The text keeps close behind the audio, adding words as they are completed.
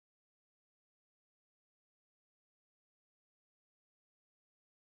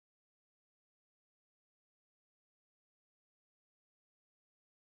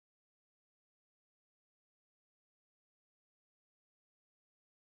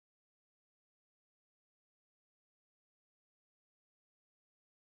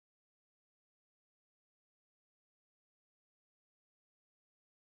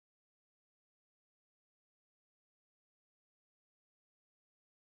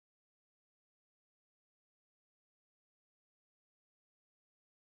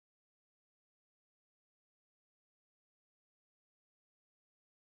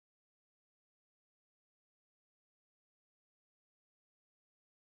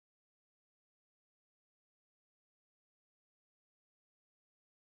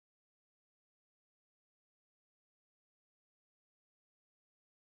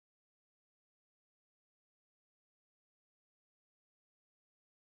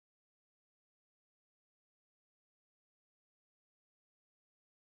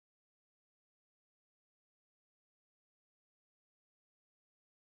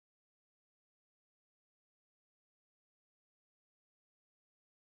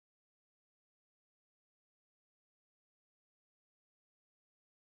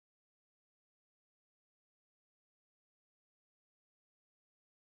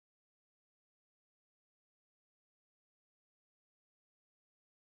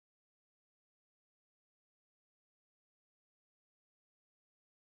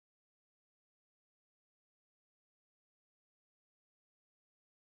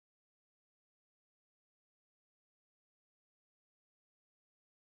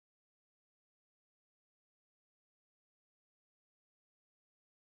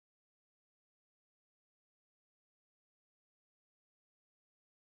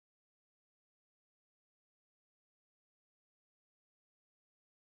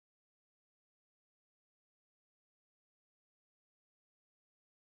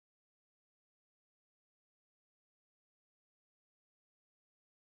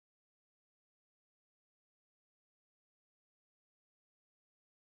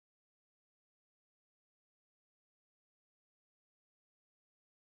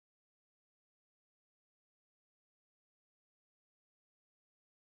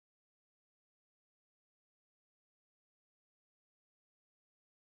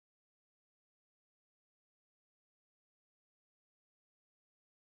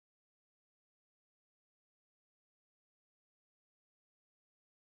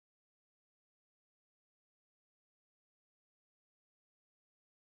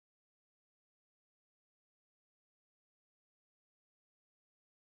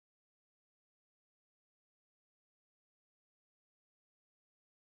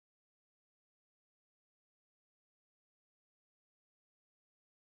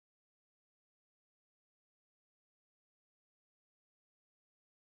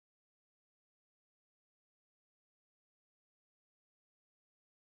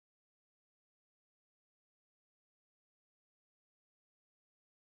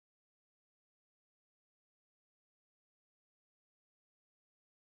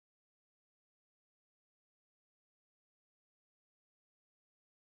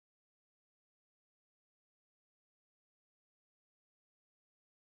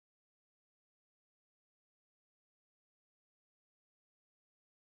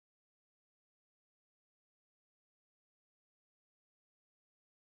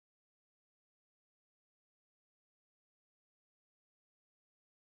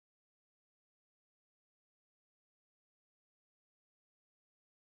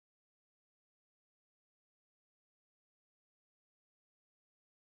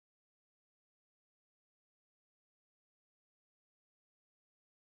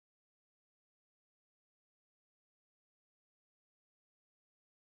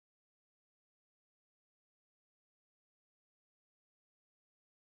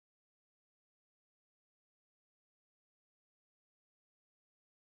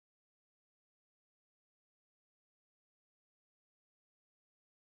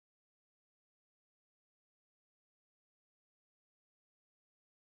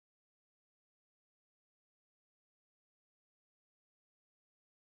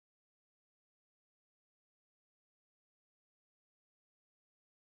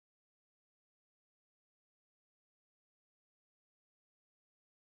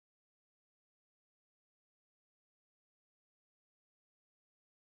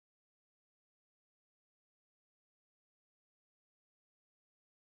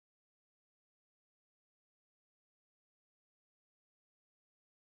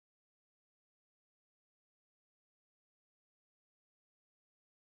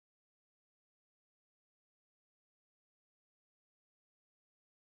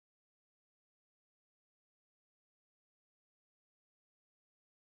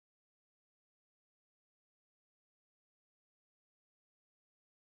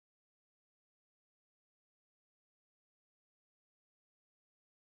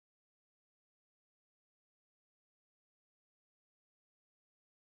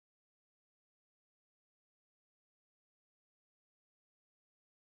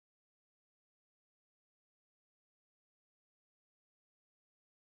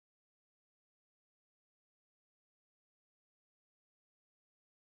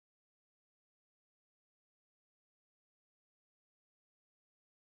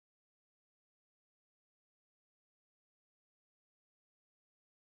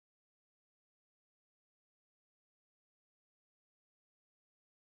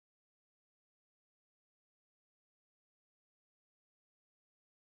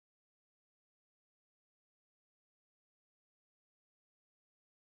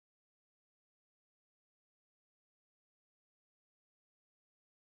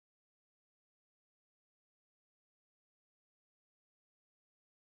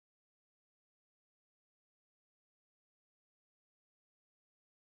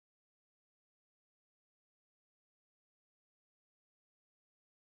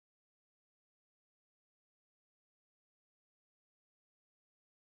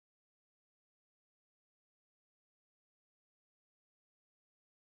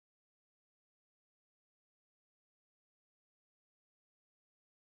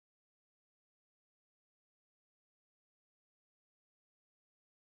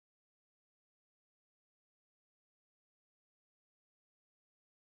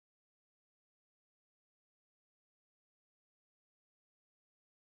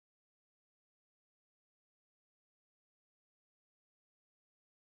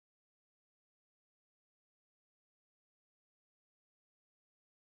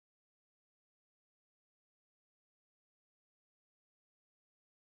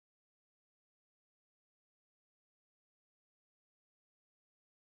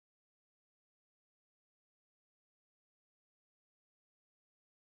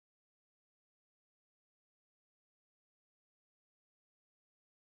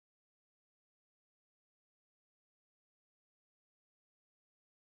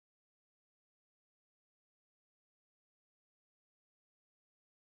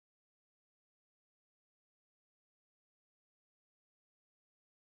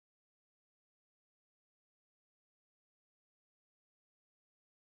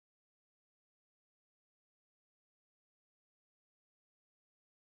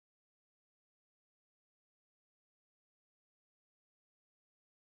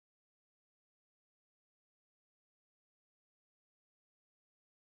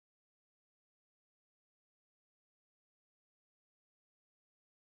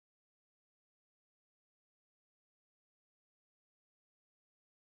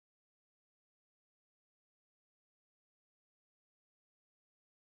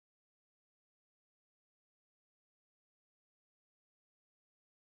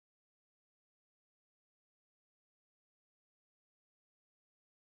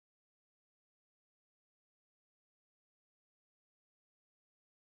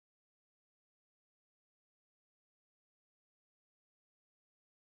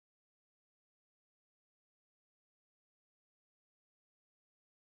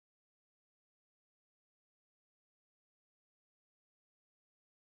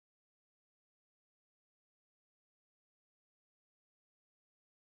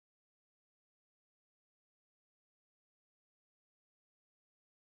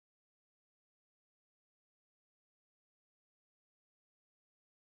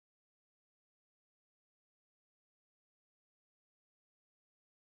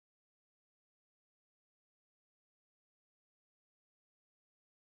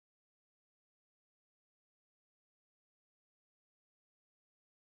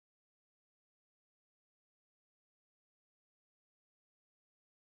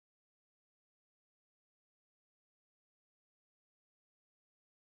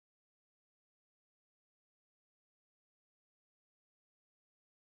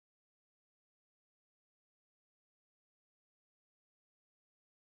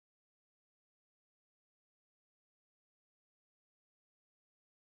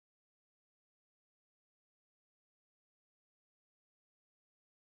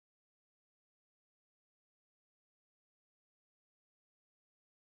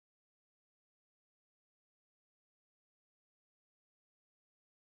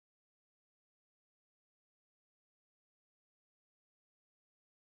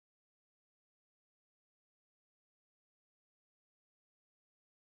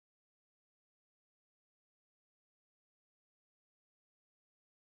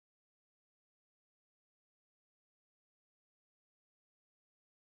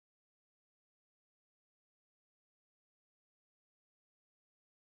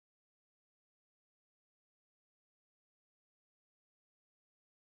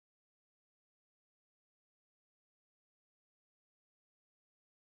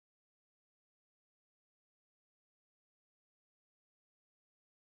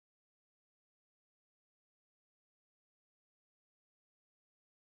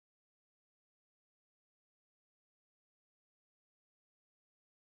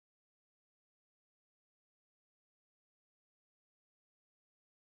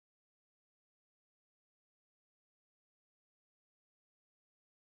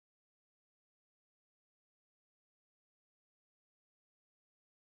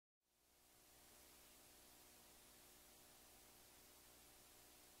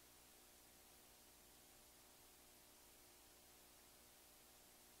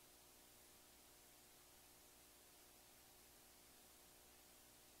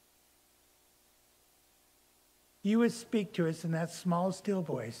you would speak to us in that small, still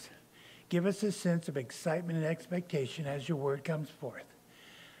voice. Give us a sense of excitement and expectation as your word comes forth.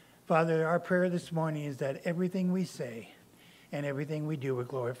 Father, our prayer this morning is that everything we say and everything we do will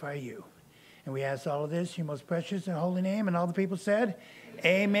glorify you. And we ask all of this in your most precious and holy name. And all the people said,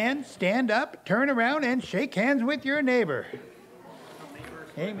 Amen. Stand up, turn around, and shake hands with your neighbor.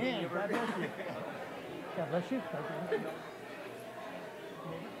 Amen. God bless you. God bless you. God bless you.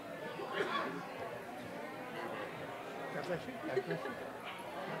 God bless you. God bless you.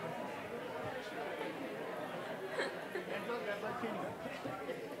 Angela, God bless you.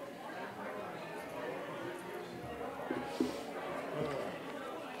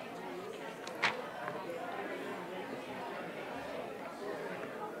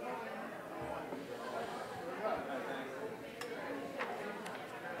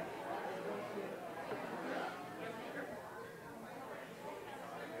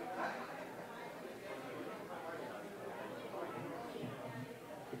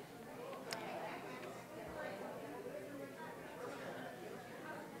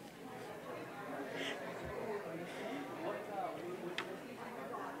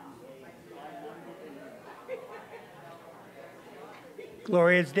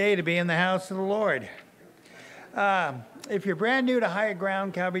 Glorious day to be in the house of the Lord. If you're brand new to Higher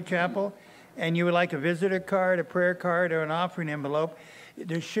Ground Calvary Chapel and you would like a visitor card, a prayer card, or an offering envelope,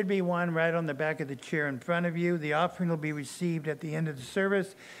 there should be one right on the back of the chair in front of you. The offering will be received at the end of the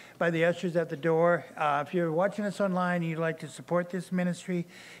service by the ushers at the door. If you're watching us online and you'd like to support this ministry,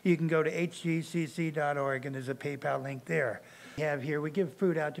 you can go to hgcc.org and there's a PayPal link there. We give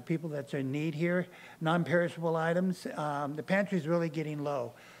food out to people that's in need here, non-perishable items. The pantry is really getting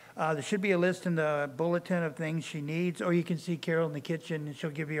low. There should be a list in the bulletin of things she needs, or you can see Carol in the kitchen and she'll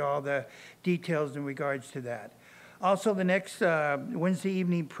give you all the details in regards to that. Also, the next Wednesday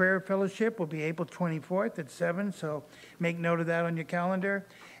evening prayer fellowship will be April 24th at 7, so make note of that on your calendar.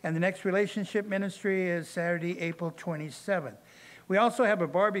 And the next relationship ministry is Saturday, April 27th. We also have a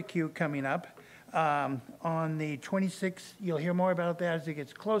barbecue coming up on the 26th. You'll hear more about that as it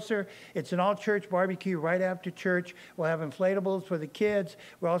gets closer. It's an all-church barbecue right after church. We'll have inflatables for the kids.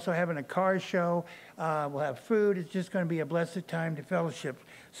 We're also having a car show. We'll have food. It's just going to be a blessed time to fellowship.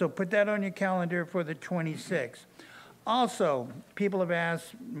 So put that on your calendar for the 26th. Also, people have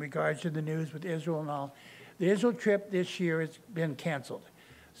asked in regards to the news with Israel and all, the Israel trip this year has been canceled.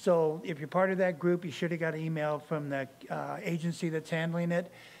 So if you're part of that group, you should have got an email from the agency that's handling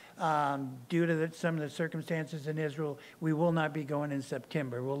it. Due to some of the circumstances in Israel, we will not be going in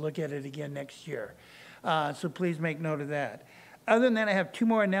September. We'll look at it again next year. So please make note of that. Other than that, I have two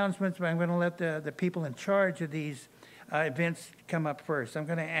more announcements, but I'm going to let the people in charge of these events come up first. I'm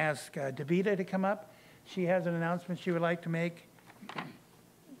going to ask Davida to come up. She has an announcement she would like to make.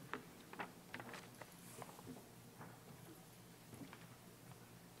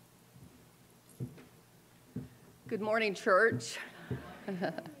 Good morning, church.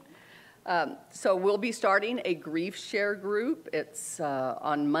 So we'll be starting a grief share group. It's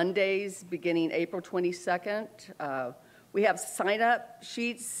on Mondays beginning April 22nd. We have sign-up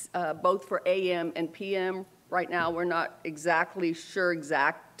sheets both for AM and PM. Right now we're not exactly sure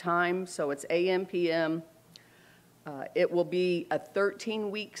exact time, so it's AM, PM. It will be a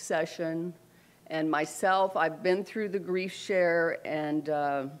 13-week session. And myself, I've been through the grief share and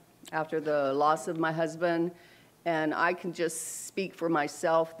after the loss of my husband, and I can just speak for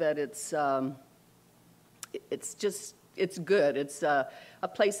myself that it's good. It's a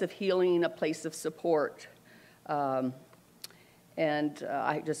place of healing, a place of support. And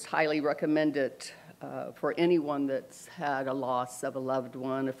I just highly recommend it for anyone that's had a loss of a loved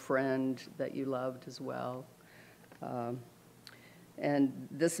one, a friend that you loved as well. And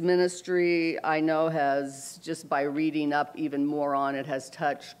this ministry, I know, has, just by reading up even more on it, has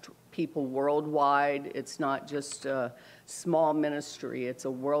touched people worldwide. It's not just a small ministry, it's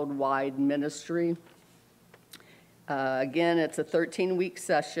a worldwide ministry. Again, it's a 13-week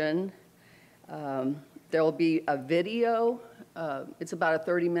session. There will be a video. It's about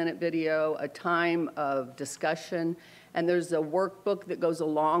a 30-minute video, a time of discussion, and there's a workbook that goes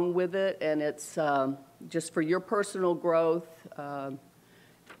along with it, and it's just for your personal growth,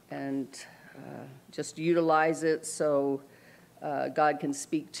 and just utilize it so God can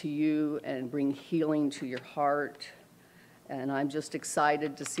speak to you and bring healing to your heart. And I'm just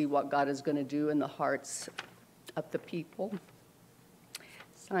excited to see what God is going to do in the hearts of the people.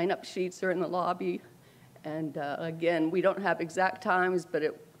 Sign-up sheets are in the lobby. And again, we don't have exact times, but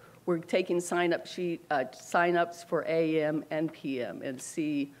we're taking sign-ups for AM and PM and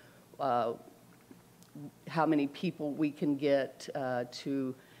see how many people we can get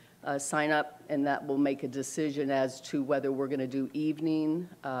to sign up, and that will make a decision as to whether we're going to do evening,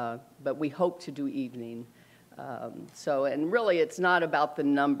 but we hope to do evening. And really, it's not about the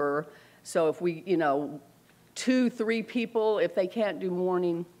number. So if we, 2, 3 people, if they can't do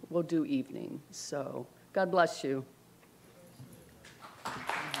morning, we'll do evening. So God bless you.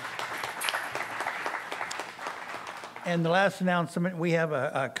 And the last announcement, we have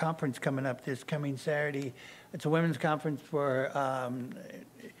a conference coming up this coming Saturday. It's a women's conference for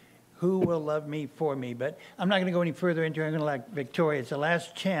Who Will Love Me For Me. But I'm not going to go any further into it. I'm going to let Victoria. It's the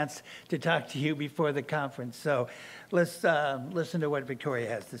last chance to talk to you before the conference. So let's listen to what Victoria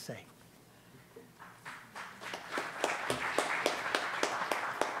has to say.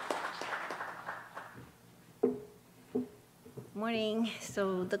 Morning.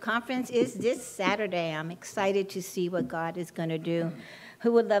 So the conference is this Saturday. I'm excited to see what God is going to do.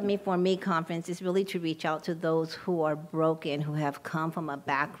 Who Would Love Me For Me conference is really to reach out to those who are broken, who have come from a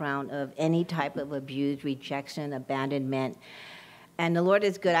background of any type of abuse, rejection, abandonment. And the Lord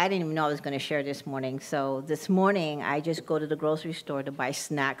is good. I didn't even know I was going to share this morning. So this morning, I just go to the grocery store to buy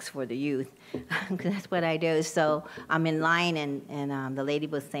snacks for the youth. That's what I do. So I'm in line, and the lady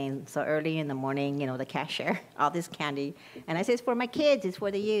was saying, so early in the morning, the cashier, all this candy. And I said, it's for my kids. It's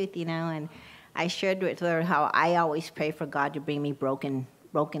for the youth, And I shared with her how I always pray for God to bring me broken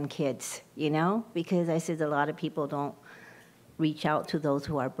kids, Because I said a lot of people don't reach out to those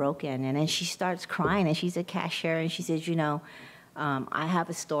who are broken. And then she starts crying, and she's a cashier, and she says, I have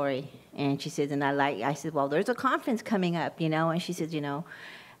a story. And she says, I said, well, there's a conference coming up, And she says,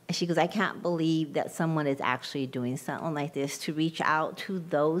 she goes, I can't believe that someone is actually doing something like this to reach out to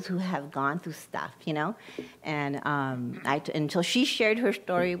those who have gone through stuff, And until she shared her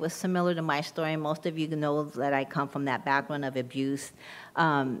story, it was similar to my story. Most of you know that I come from that background of abuse.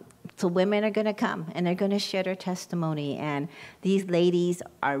 So women are going to come, and they're going to share their testimony. And these ladies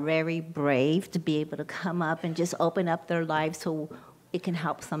are very brave to be able to come up and just open up their lives so it can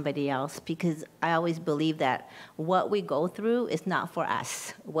help somebody else, because I always believe that what we go through is not for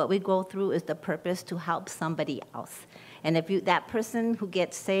us. What we go through is the purpose to help somebody else. And if that person who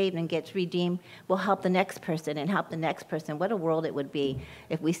gets saved and gets redeemed will help the next person and help the next person, what a world it would be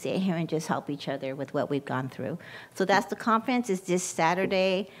if we sit here and just help each other with what we've gone through. So that's the conference. It's this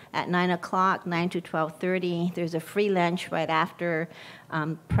Saturday at 9 o'clock, 9 to 12:30. There's a free lunch right after,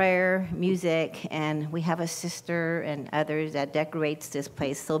 prayer, music, and we have a sister and others that decorates this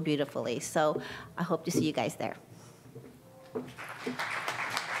place so beautifully. So I hope to see you guys there.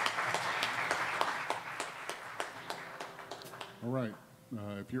 All right.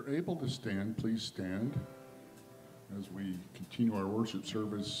 If you're able to stand, please stand as we continue our worship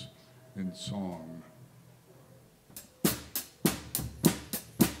service in song.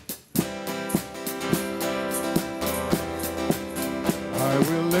 I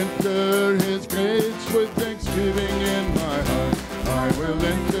will enter his gates with thanksgiving in my heart. I will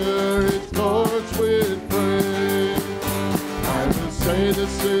enter his courts with praise. I will say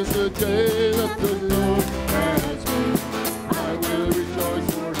this is the day that the Lord has made. I will rejoice,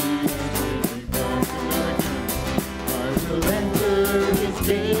 for he has made me glad. I will enter his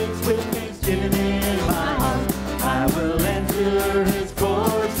gates with thanksgiving in my heart. I will enter his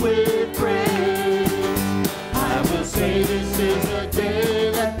courts with praise. I will say this is the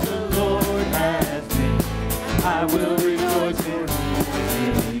day that the Lord has made. I will rejoice, for he has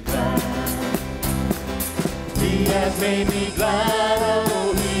made me glad. He has made me glad,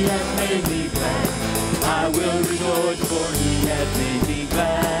 oh, he has made me glad. I will rejoice, for he has made me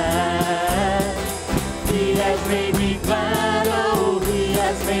glad. He has made me glad, oh, he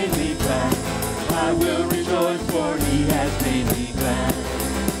has made me glad. I will rejoice, for he has made me glad.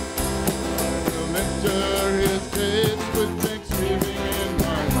 I will enter his gates with thanksgiving in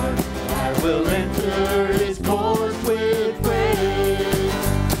my heart. I will enter his courts with praise.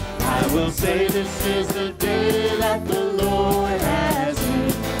 I will say this is the day that the Lord has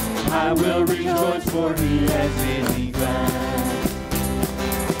made. I will rejoice, for he has made me glad.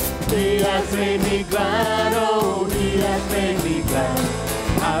 He has made me glad, oh, he has made me glad.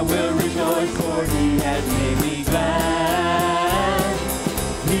 I will rejoice, for he has made me glad.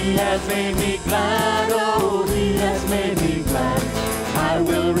 He has made me glad, oh, he has made me glad. I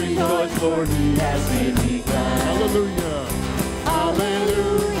will rejoice, for he has made me glad. Hallelujah.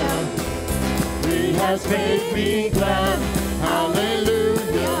 Hallelujah. He has made me glad.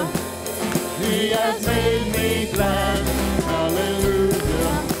 Hallelujah. He has made me glad.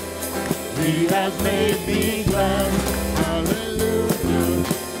 Hallelujah. He has made me glad. Hallelujah.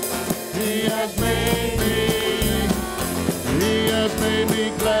 He has made me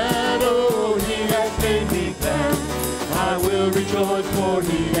glad. Oh, he has made me glad. I will rejoice. rejoice, for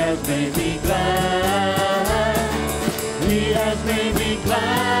he has made me glad. He has made me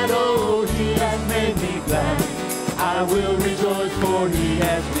glad, oh, he has made me glad. I will rejoice, for he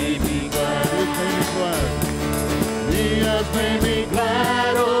has made me glad. He has made me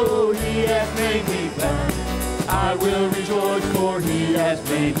glad, oh, he has made me glad. I will rejoice, for he has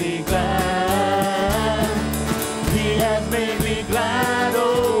made me glad. He has made me glad,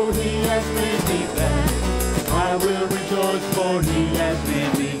 oh, he has made me glad. I will rejoice, for he has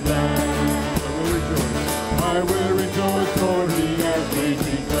made me glad. I will rejoice, for he has made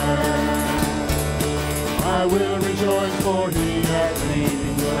me glad. I will rejoice, for he has made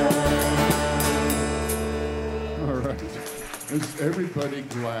me glad. All right. Is everybody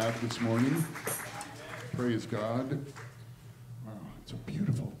glad this morning? Praise God. Wow, it's a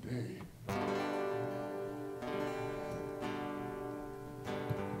beautiful day.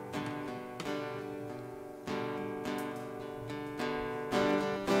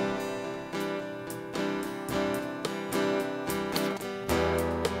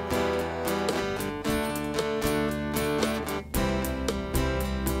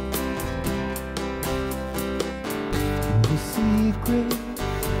 Secret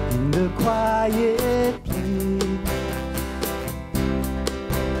in the quiet place,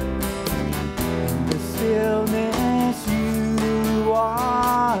 in the stillness you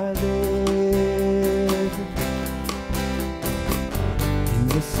are there. In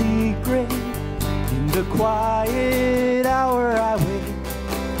the secret, in the quiet hour I wait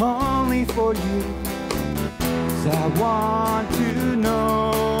only for you, 'cause I want to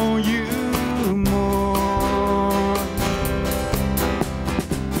know you more.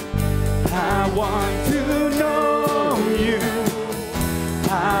 I want to know you.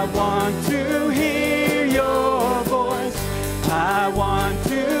 I want to hear your voice. I want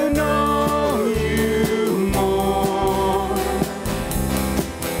to know you more.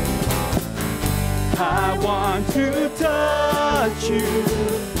 I want to touch you.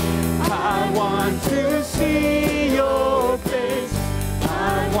 I want to see your face.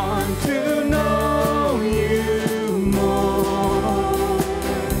 I want to know you more.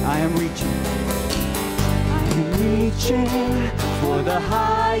 I am reaching for the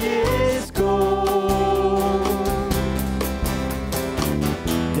highest goal,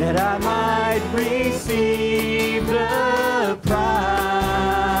 that I might receive the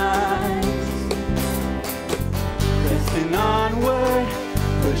prize. Pressing onward,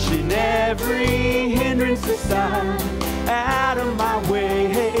 pushing every hindrance aside, out of my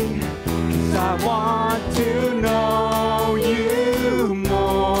way, 'cause I want to know you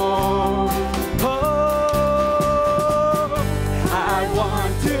more.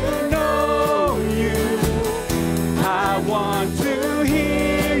 I want to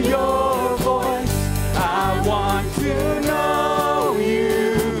hear your voice. I want to know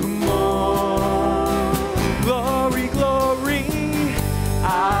you more. Glory, glory. I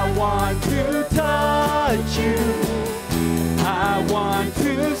want to touch you. I want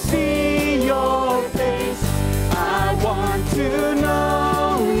to see your face. I want to know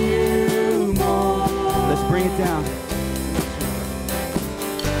you more. Let's bring it down.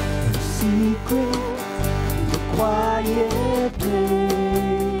 Secret. Quiet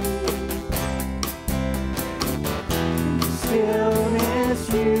place, in the stillness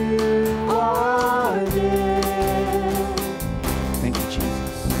you are there. Thank you,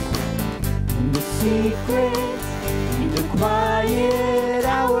 Jesus. In the secret, in the quiet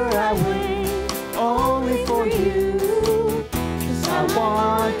hour I wait only for you, 'cause I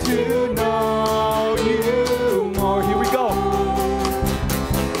want to know you more. Here we go.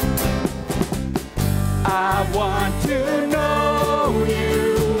 I want to know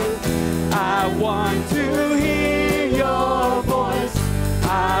you. I want to hear your voice. I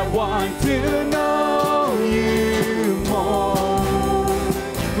want to know you more.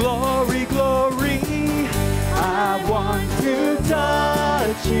 Glory, glory. I want to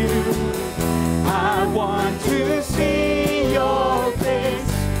touch you. I want to see your face.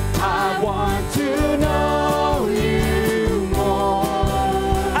 I want to know you more.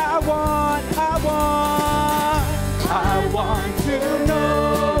 I want to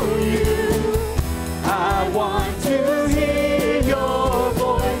know you. I want to hear your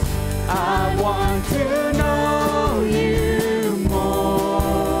voice. I want to know you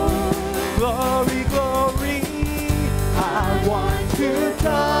more. Glory, glory. I want to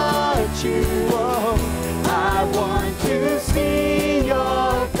touch you. Oh, I want to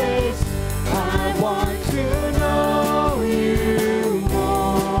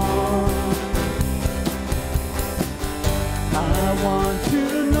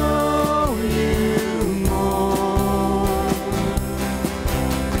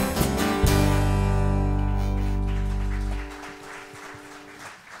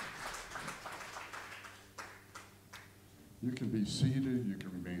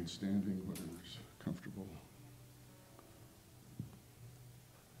comfortable.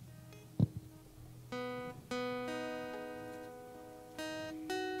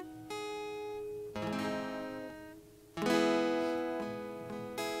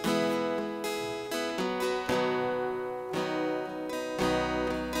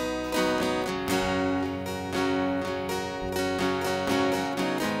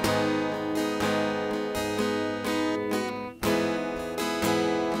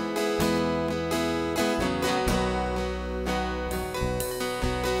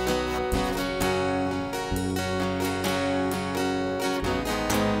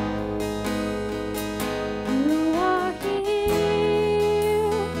 You are here,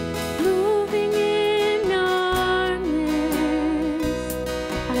 moving in our midst.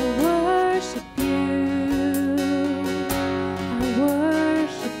 I worship you. I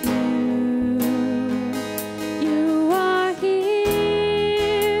worship you. You are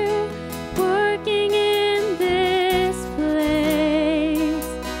here, working in this place.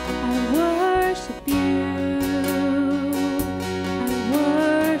 I worship you. I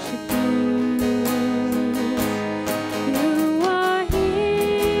worship you. You are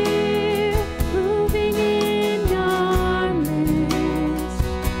here, moving in our midst.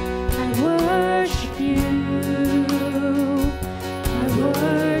 I worship you. I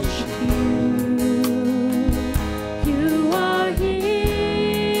worship you. You are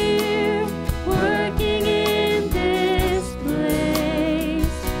here, working in this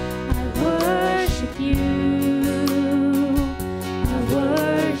place. I worship you. I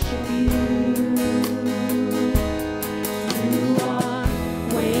worship you. You are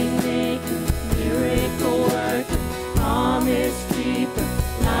waymaker, miracle worker, promise keeper,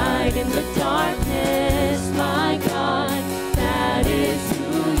 light in the darkness, my God, that is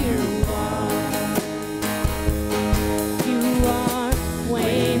who you are. You are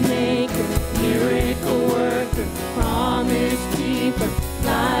waymaker, miracle worker, promise keeper,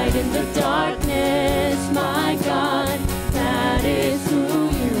 light in the darkness, my God, that is who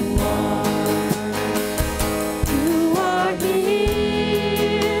you are. You are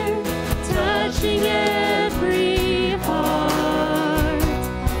here, touching every heart.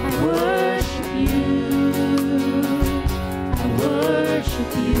 I worship you. I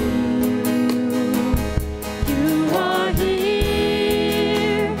worship you. You are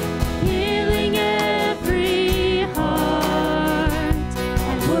here, healing every heart.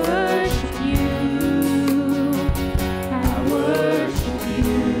 I worship you.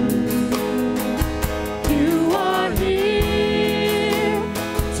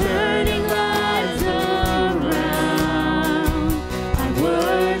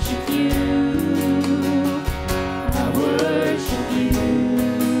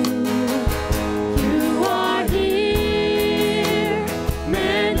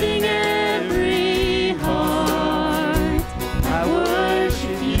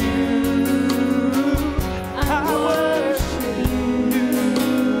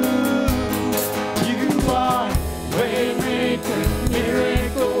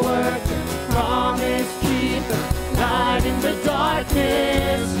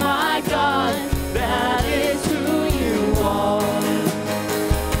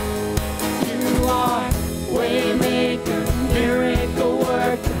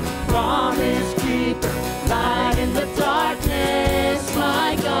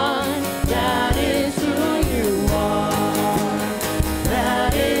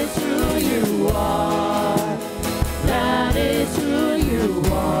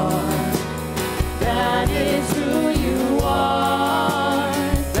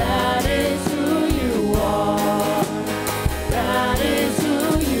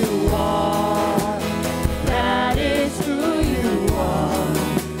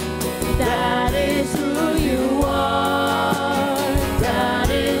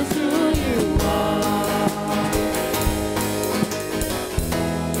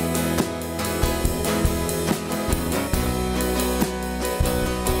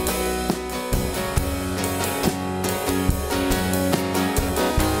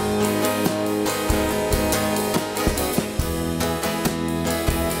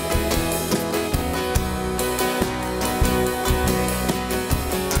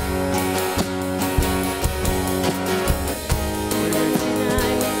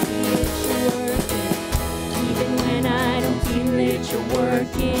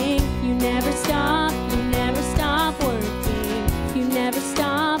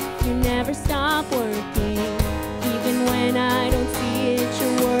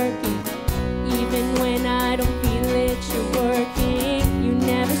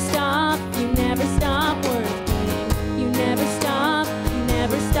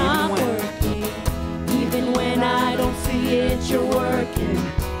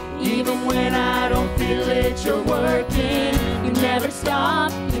 Even when I don't feel it, you're working. You never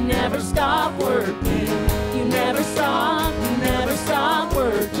stop working. You never stop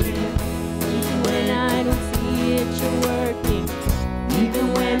working. Even when I don't see it, you're working.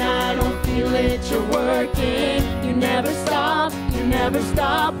 Even when I don't feel it, you're working. You never stop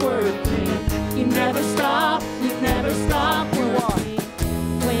working. You never stop working.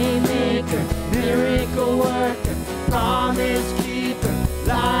 Waymaker, miracle worker, promise keeper,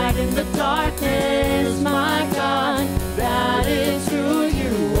 light in the darkness, my God, that is who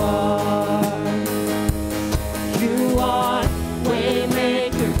you are. You are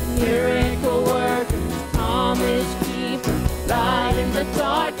waymaker, miracle worker, promise keeper, light in the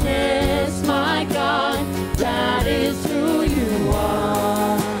darkness, my God, that is who you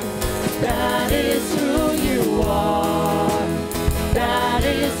are. That is who you are. That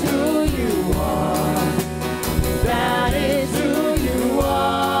is who you are. That is who you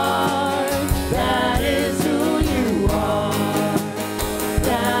are. That is who you are.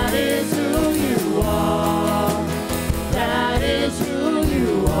 That is who you are. That is who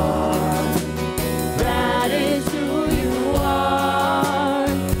you are. That is who you are.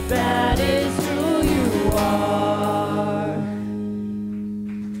 That is who you are.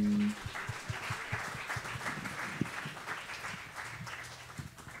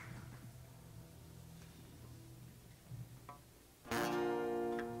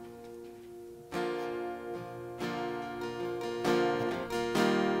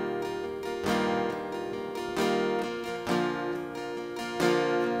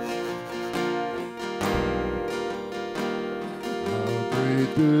 How great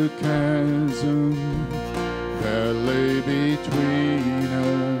the chasm that lay between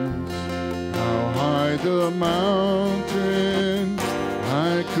us. How high the mountain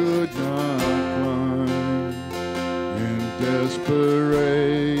I could not climb. In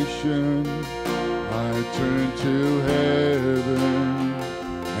desperation, I turned to heaven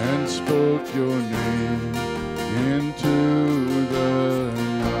and spoke your name into the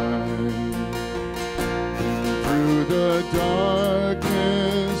night. Through the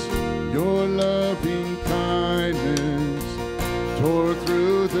darkness, your loving kindness tore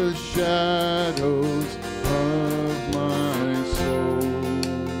through the shadows of my soul.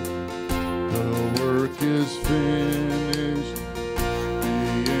 The work is finished, the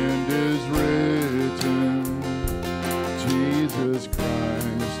end is written. Jesus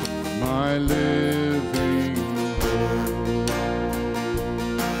Christ, my living hope.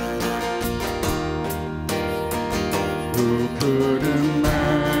 Who could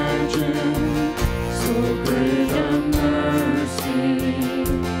imagine so great a mercy?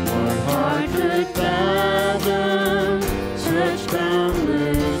 What heart could fathom such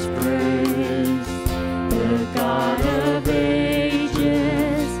boundless grace? The God of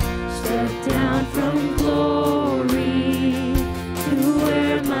ages stepped down from glory to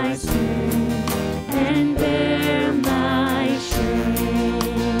wear my sin and bear my shame.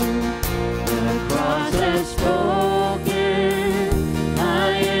 The cross has spoken, I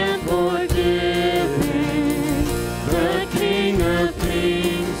am forgiven. The King of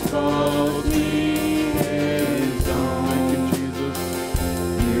Kings calls me his own. Thank you, Jesus.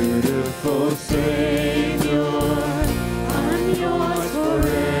 Beautiful Savior, I'm yours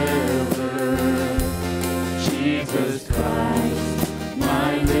forever. Jesus Christ,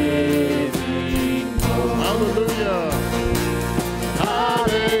 my living hope. Hallelujah.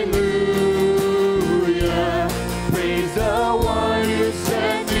 Hallelujah. Praise the one who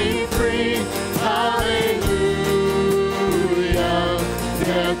set me free. Hallelujah.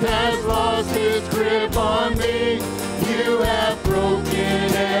 Death has lost its grip on me. You have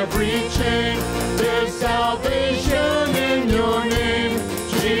broken every chain. There's salvation in your name.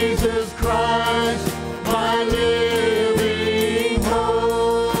 Jesus Christ, my living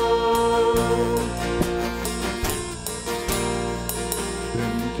hope.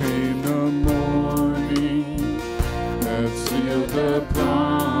 Then came the morning that sealed the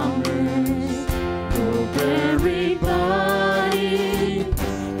promise. Your very body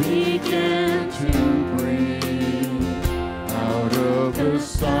began to breathe. Out of the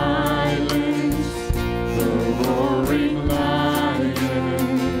silence, the roaring lion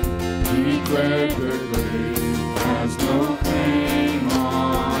declared the grave has no claim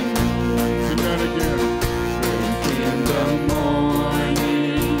on me. Sing that again. In the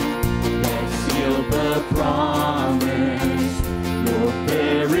morning that sealed the promise, your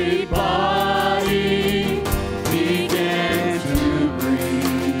very body began to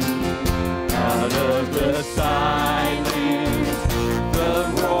breathe. Out of the silence, the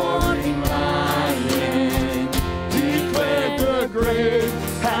roaring lion declared the grave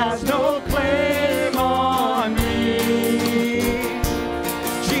has no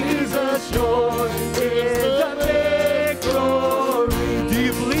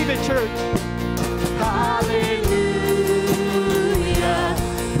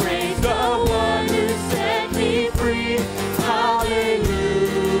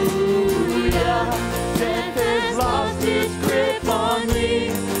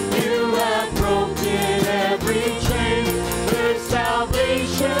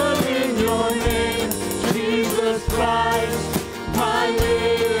Jesus Christ, my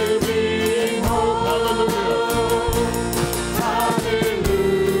living hope. Hallelujah.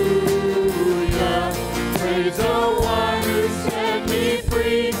 Praise the one who set me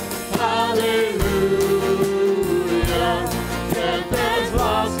free. Hallelujah. Death has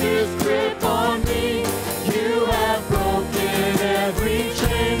lost his grip on me. You have broken every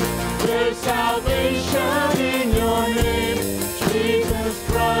chain. There's salvation in your name, Jesus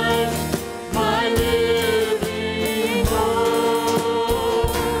Christ, my living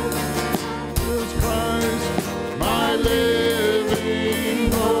hope. Jesus Christ, my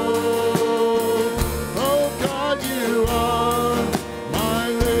living hope. Oh God, you are my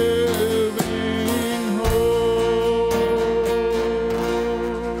living hope.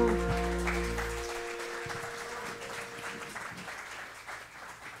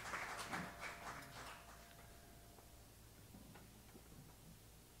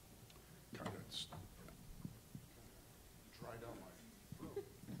 God, it's dried out my throat.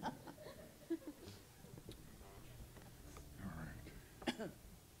 All right.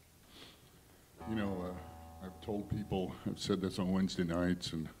 You know, I've told people, I've said this on Wednesday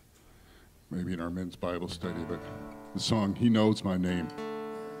nights and maybe in our men's Bible study, but the song, He Knows My Name.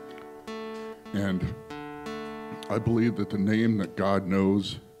 And I believe that the name that God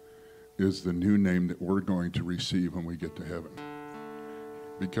knows is the new name that we're going to receive when we get to heaven.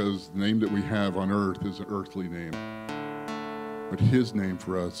 Because the name that we have on earth is an earthly name. But his name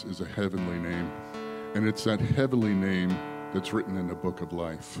for us is a heavenly name. And it's that heavenly name that's written in the book of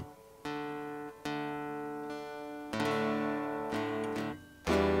life.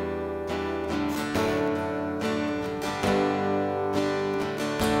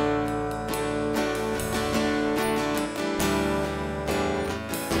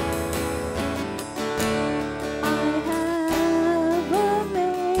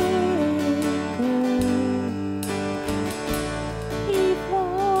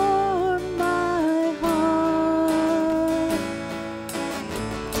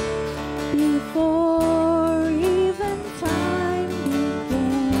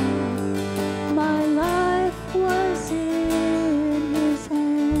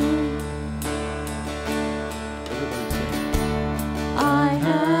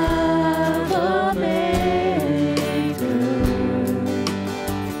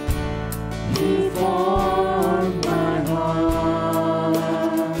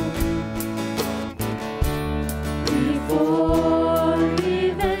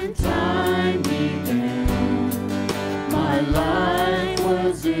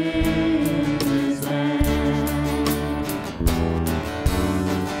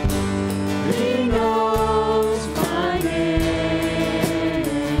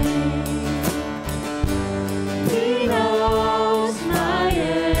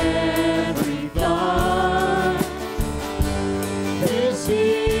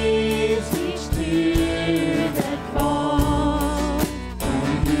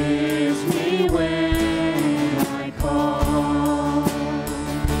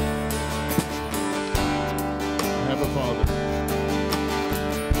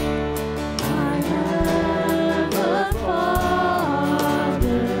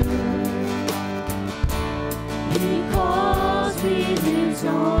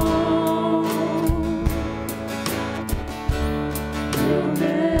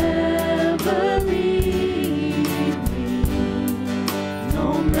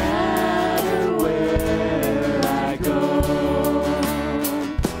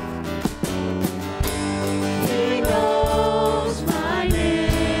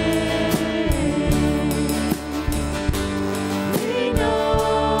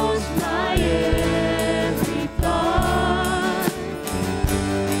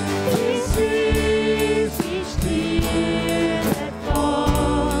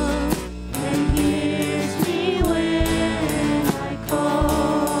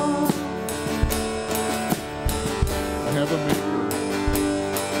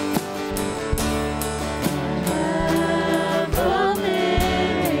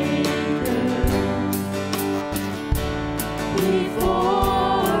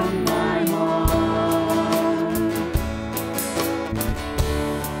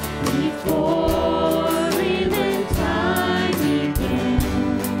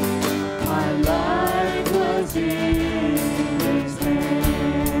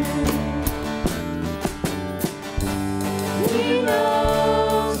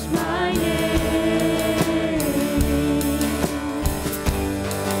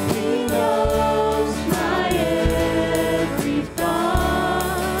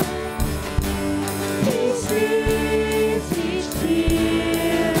 Each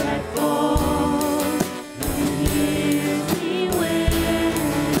tear that falls.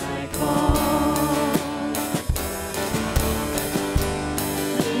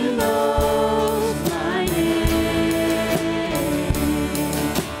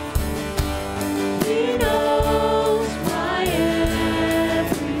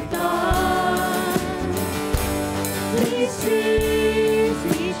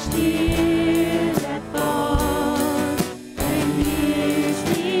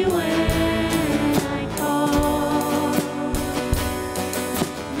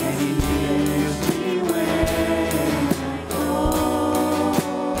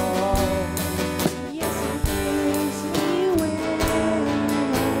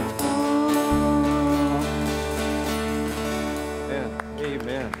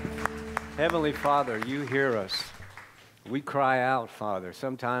 Heavenly Father, you hear us. We cry out, Father,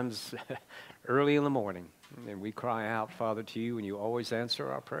 sometimes early in the morning, and we cry out, Father, to you, and you always answer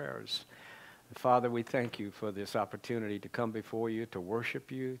our prayers. Father, we thank you for this opportunity to come before you, to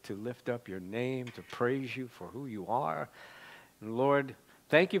worship you, to lift up your name, to praise you for who you are. And Lord,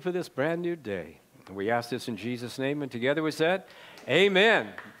 thank you for this brand new day. And we ask this in Jesus' name, and together we said, amen.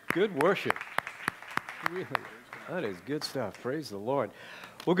 Good worship. Really, that is good stuff. Praise the Lord.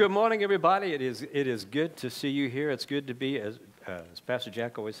 Well, good morning, everybody. It is good to see you here. It's good to be, as Pastor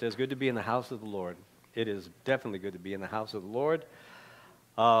Jack always says, good to be in the house of the Lord. It is definitely good to be in the house of the Lord.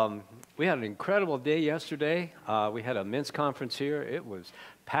 We had an incredible day yesterday. We had a men's conference here. It was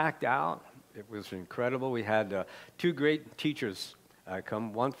packed out. It was incredible. We had two great teachers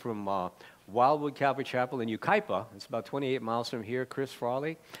come, one from Wildwood Calvary Chapel in Yucaipa. It's about 28 miles from here, Chris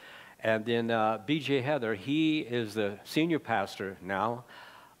Frawley. And then B.J. Heather, he is the senior pastor now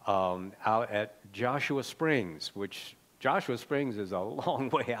out at Joshua Springs, which Joshua Springs is a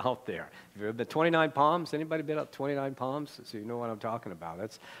long way out there. Have you ever been 29 Palms? Anybody been up 29 Palms? So you know what I'm talking about.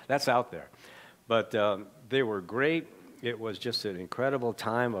 That's out there. But they were great. It was just an incredible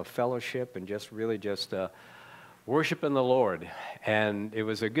time of fellowship and just really just worshiping the Lord. And it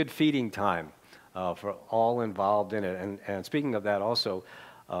was a good feeding time for all involved in it. And speaking of that also,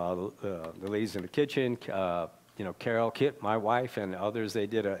 the ladies in the kitchen, Carol, Kit, my wife, and others, they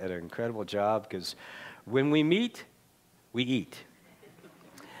did an incredible job because when we meet, we eat.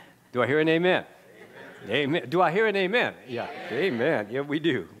 Do I hear an amen? Amen. Do I hear an amen? Yeah, amen. Yeah, we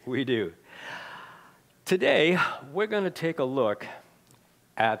do. We do. Today, we're going to take a look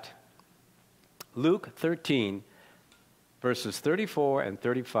at Luke 13, verses 34 and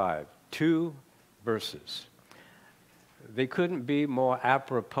 35, 2 verses. They couldn't be more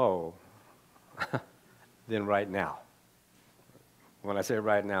apropos than right now. When I say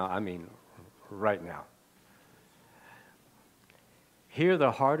right now, I mean right now. Hear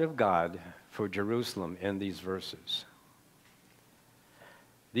the heart of God for Jerusalem in these verses.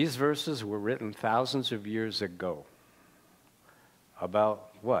 These verses were written thousands of years ago about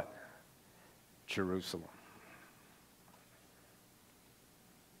what? Jerusalem.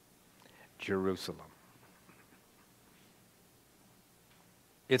 Jerusalem.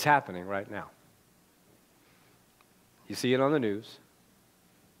 It's happening right now. You see it on the news.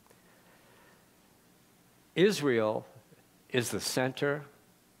 Israel is the center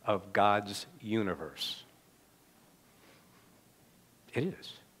of God's universe. It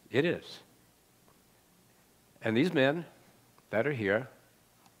is. It is. And these men that are here,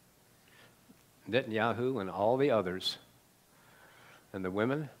 Netanyahu and all the others, and the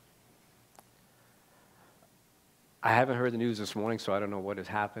women, I haven't heard the news this morning, so I don't know what is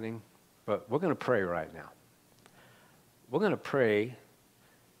happening, but we're going to pray right now. We're going to pray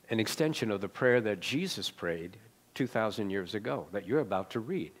an extension of the prayer that Jesus prayed 2,000 years ago that you're about to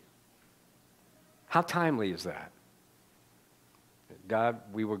read. How timely is that? God,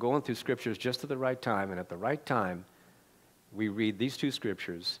 we were going through scriptures just at the right time, and at the right time, we read these two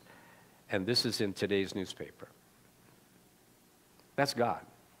scriptures, and this is in today's newspaper. That's God.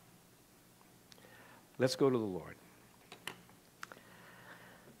 Let's go to the Lord.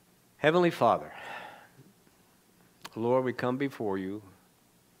 Heavenly Father, Lord, we come before you,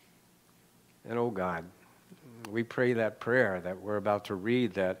 and oh God, we pray that prayer that we're about to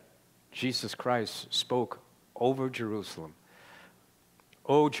read that Jesus Christ spoke over Jerusalem.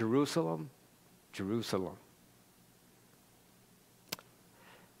 Oh, Jerusalem, Jerusalem.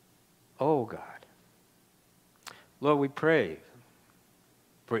 Oh, God. Lord, we pray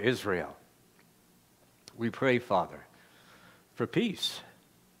for Israel. We pray, Father, for peace.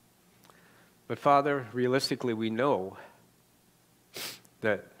 But, Father, realistically, we know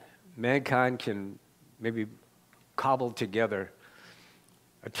that mankind can maybe cobble together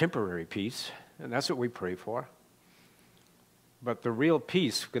a temporary peace, and that's what we pray for. But the real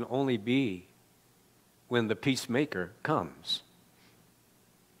peace can only be when the peacemaker comes.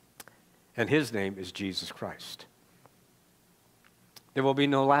 And his name is Jesus Christ. There will be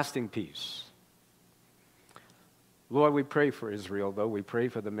no lasting peace. Lord, we pray for Israel, though. We pray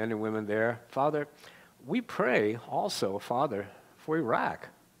for the men and women there. Father, we pray also, Father, for Iraq.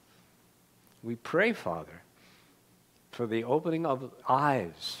 We pray, Father, for the opening of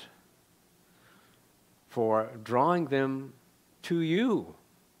eyes, for drawing them to you.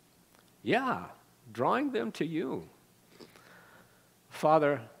 Yeah, drawing them to you.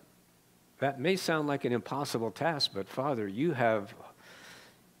 Father, that may sound like an impossible task, but Father, you have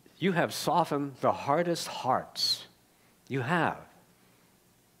softened the hardest hearts. You have.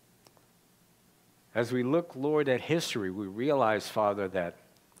 As we look, Lord, at history, we realize, Father, that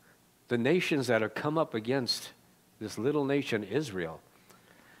the nations that have come up against this little nation, Israel,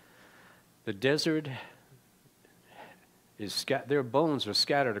 the desert is their bones are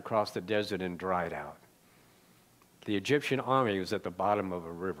scattered across the desert and dried out. The Egyptian army was at the bottom of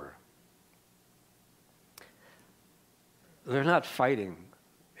a river. They're not fighting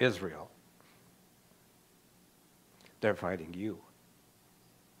Israel. They're fighting you.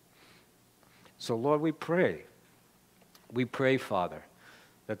 So, Lord, we pray. We pray, Father,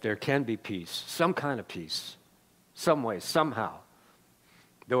 that there can be peace, some kind of peace, some way, somehow.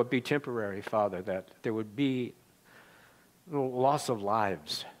 There would be temporary, Father, that there would be no loss of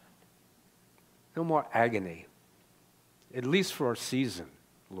lives, no more agony, at least for a season,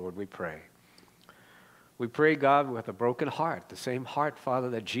 Lord, we pray. We pray, God, with a broken heart, the same heart, Father,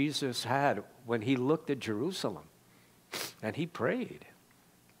 that Jesus had when he looked at Jerusalem and he prayed.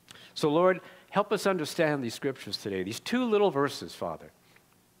 So, Lord, help us understand these scriptures today, these two little verses, Father.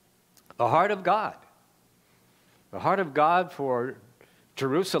 The heart of God for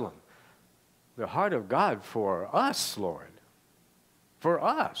Jerusalem, the heart of God for us, Lord, for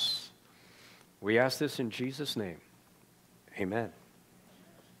us. We ask this in Jesus' name. Amen.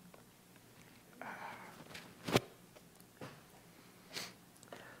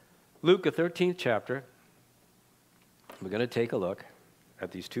 Luke, the 13th chapter, we're going to take a look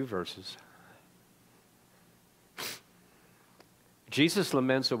at these two verses. Jesus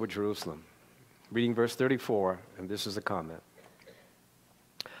laments over Jerusalem. Reading verse 34, and this is a comment.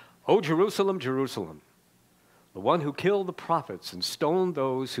 O Jerusalem, Jerusalem, the one who killed the prophets and stoned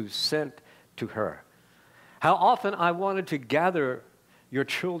those who sent to her. How often I wanted to gather your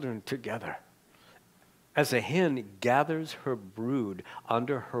children together, as a hen gathers her brood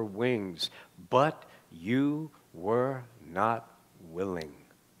under her wings, but you were not willing.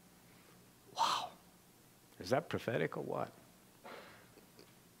 Wow. Is that prophetic or what?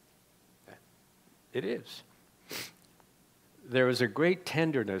 It is. There is a great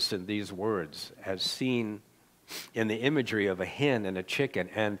tenderness in these words as seen in the imagery of a hen and a chicken.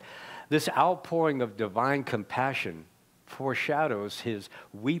 And this outpouring of divine compassion foreshadows his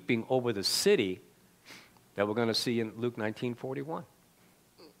weeping over the city that we're going to see in Luke 19:41.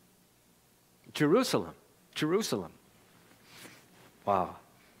 Jerusalem, Jerusalem. Wow.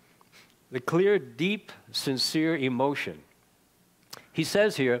 The clear, deep, sincere emotion. He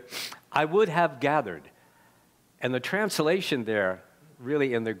says here, I would have gathered. And the translation there,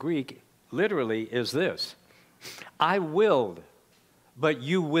 really in the Greek, literally is this. I willed, but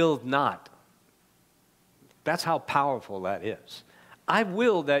you willed not. That's how powerful that is. I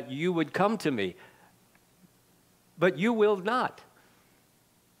willed that you would come to me, but you willed not.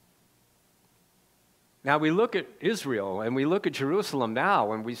 Now we look at Israel and we look at Jerusalem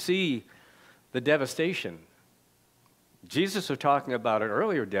now and we see the devastation. Jesus was talking about an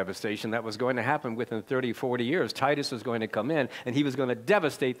earlier devastation that was going to happen within 30, 40 years. Titus was going to come in, and he was going to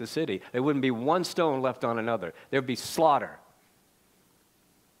devastate the city. There wouldn't be one stone left on another. There would be slaughter.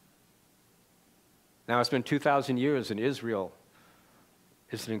 Now, it's been 2,000 years, and Israel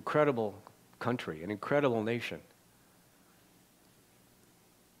is an incredible country, an incredible nation.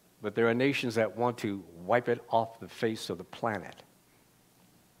 But there are nations that want to wipe it off the face of the planet.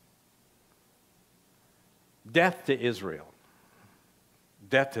 Death to Israel.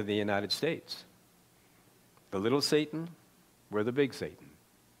 Death to the United States. The little Satan, we're the big Satan.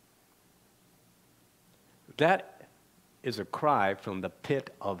 That is a cry from the pit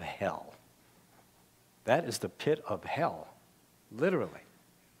of hell. That is the pit of hell, literally.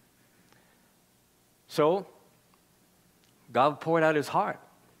 So, God poured out his heart.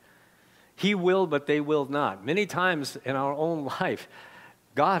 He willed, but they willed not. Many times in our own life,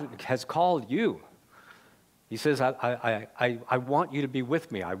 God has called you. He says, I want you to be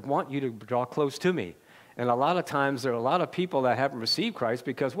with me. I want you to draw close to me. And a lot of times there are a lot of people that haven't received Christ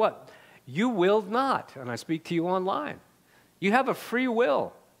because what? You willed not. And I speak to you online. You have a free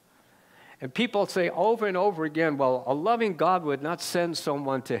will. And people say over and over again, well, a loving God would not send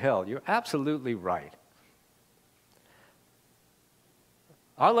someone to hell. You're absolutely right.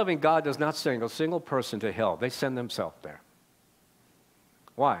 Our loving God does not send a single person to hell. They send themselves there.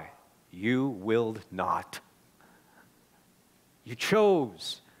 Why? You willed not. You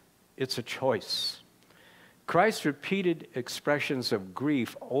chose. It's a choice. Christ's repeated expressions of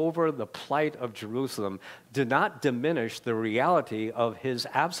grief over the plight of Jerusalem did not diminish the reality of his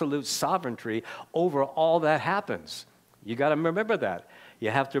absolute sovereignty over all that happens. You got to remember that.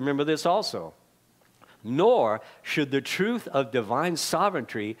 You have to remember this also. Nor should the truth of divine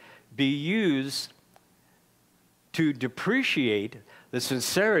sovereignty be used to depreciate the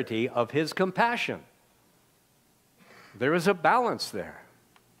sincerity of his compassion. There is a balance there.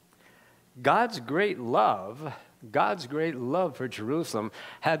 God's great love for Jerusalem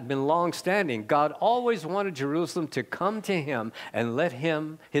had been long-standing. God always wanted Jerusalem to come to him and let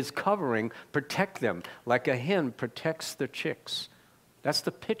him, his covering, protect them like a hen protects the chicks. That's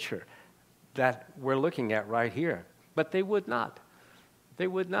the picture that we're looking at right here. But they would not. They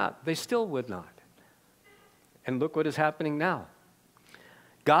would not. They still would not. And look what is happening now.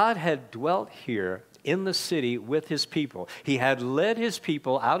 God had dwelt here in the city with his people. He had led his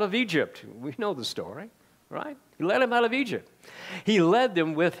people out of Egypt. We know the story, right? He led them out of Egypt. He led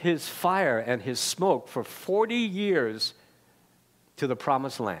them with his fire and his smoke for 40 years to the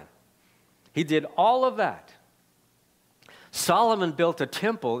promised land. He did all of that. Solomon built a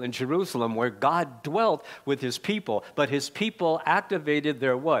temple in Jerusalem where God dwelt with his people, but his people activated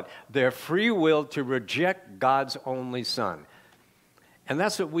their what? Their free will to reject God's only son. And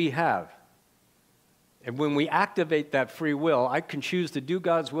that's what we have. And when we activate that free will, I can choose to do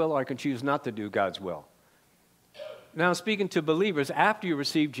God's will or I can choose not to do God's will. Now, speaking to believers, after you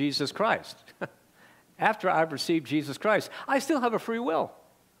receive Jesus Christ, after I've received Jesus Christ, I still have a free will.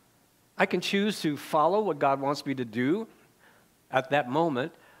 I can choose to follow what God wants me to do at that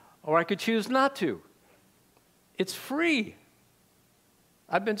moment, or I could choose not to. It's free.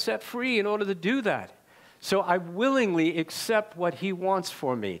 I've been set free in order to do that. So I willingly accept what he wants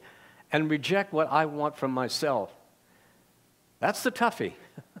for me and reject what I want from myself. That's the toughie.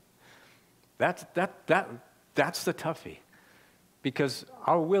 That's the toughie. Because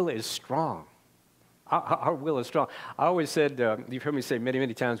our will is strong. Our will is strong. I always said, you've heard me say many,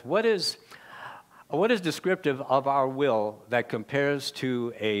 many times, what is descriptive of our will that compares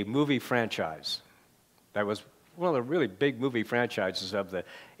to a movie franchise? That was one of the really big movie franchises of the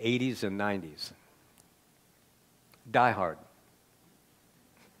 80s and 90s. Die Hard.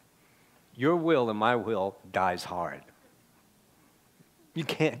 Your will and my will dies hard. You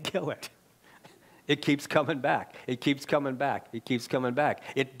can't kill it. It keeps coming back. It keeps coming back. It keeps coming back.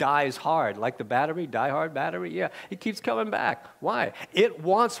 It dies hard, like the battery, die-hard battery. Yeah, it keeps coming back. Why? It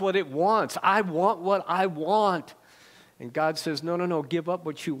wants what it wants. I want what I want. And God says, no, no, no, give up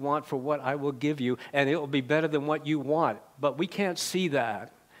what you want for what I will give you, and it will be better than what you want. But we can't see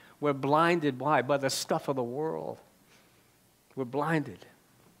that. We're blinded. Why? By the stuff of the world. We're blinded.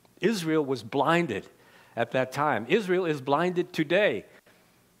 Israel was blinded at that time. Israel is blinded today.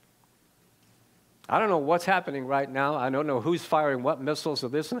 I don't know what's happening right now. I don't know who's firing what missiles or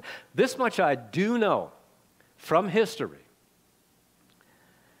this. This much I do know from history.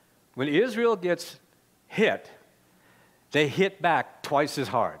 When Israel gets hit, they hit back twice as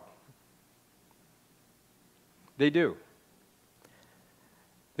hard. They do.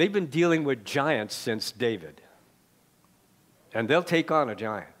 They've been dealing with giants since David. And they'll take on a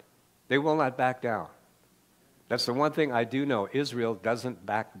giant. They will not back down. That's the one thing I do know. Israel doesn't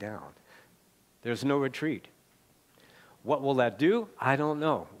back down. There's no retreat. What will that do? I don't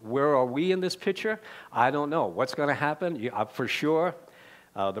know. Where are we in this picture? I don't know. What's going to happen? For sure,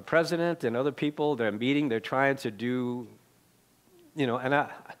 the president and other people, they're meeting, they're trying to do, and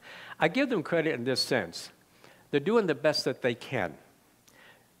I give them credit in this sense. They're doing the best that they can.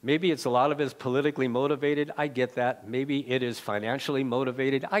 Maybe a lot of it is politically motivated. I get that. Maybe it is financially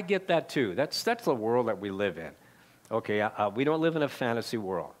motivated. I get that too. That's the world that we live in. Okay, we don't live in a fantasy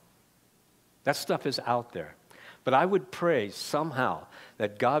world. That stuff is out there. But I would pray somehow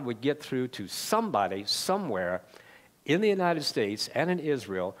that God would get through to somebody somewhere in the United States and in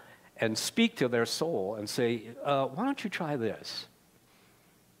Israel and speak to their soul and say, why don't you try this?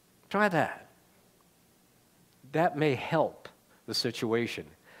 Try that. That may help the situation.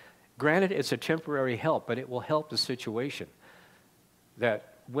 Granted, it's a temporary help, but it will help the situation.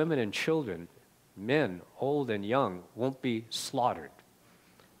 That women and children, men, old and young, won't be slaughtered.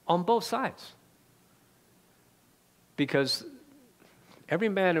 On both sides. Because every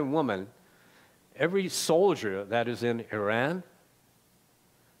man and woman, every soldier that is in Iran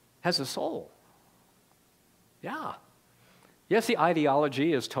has a soul. Yeah. Yes, the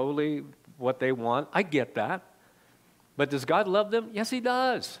ideology is totally what they want. I get that. But does God love them? Yes, he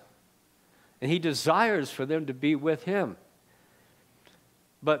does. And he desires for them to be with him.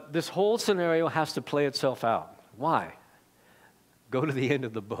 But this whole scenario has to play itself out. Why? Go to the end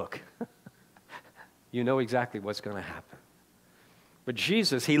of the book. You know exactly what's going to happen. But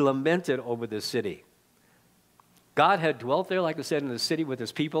Jesus, he lamented over this city. God had dwelt there, like I said, in the city with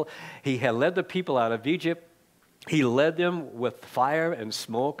his people. He had led the people out of Egypt. He led them with fire and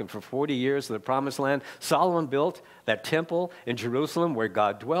smoke, and for 40 years to the promised land. Solomon built that temple in Jerusalem where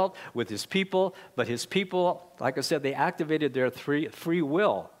God dwelt with his people. But his people, like I said, they activated their free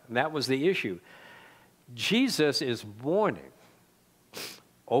will, and that was the issue. Jesus is warning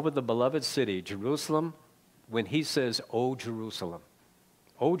over the beloved city, Jerusalem, when he says, "O Jerusalem."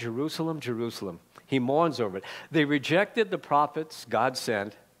 "O Jerusalem, Jerusalem." He mourns over it. They rejected the prophets God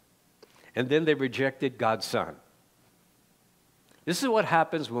sent, and then they rejected God's Son. This is what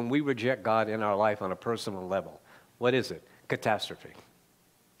happens when we reject God in our life on a personal level. What is it? Catastrophe.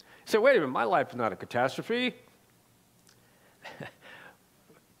 You say, wait a minute, my life is not a catastrophe.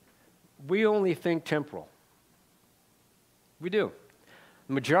 We only think temporal. We do.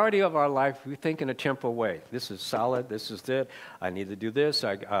 The majority of our life, we think in a temporal way. This is solid, this is it, I need to do this,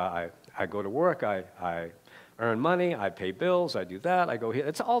 I go to work, I earn money, I pay bills, I do that, I go here.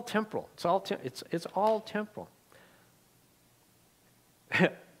 It's all temporal. It's all temporal.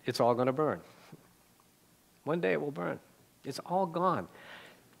 It's all going to burn. One day it will burn. It's all gone.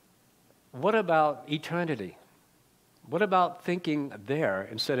 What about eternity? What about thinking there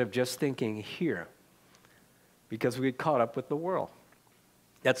instead of just thinking here? Because we get caught up with the world.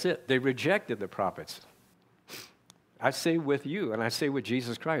 That's it. They rejected the prophets. I say with you, and I say with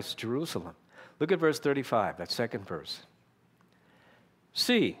Jesus Christ, Jerusalem. Look at verse 35, that second verse.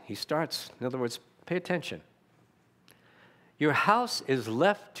 See, he starts, in other words, pay attention. Your house is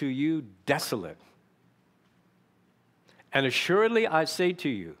left to you desolate. And assuredly I say to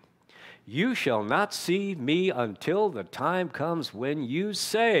you, you shall not see me until the time comes when you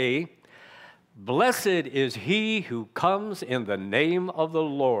say, blessed is he who comes in the name of the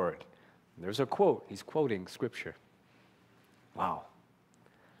Lord. There's a quote. He's quoting Scripture. Wow.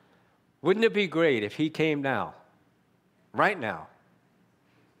 Wouldn't it be great if he came now, right now,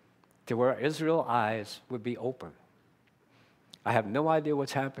 to where Israel's eyes would be open? I have no idea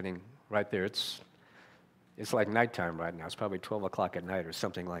what's happening right there. It's like nighttime right now. It's probably 12 o'clock at night or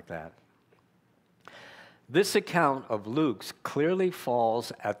something like that. This account of Luke's clearly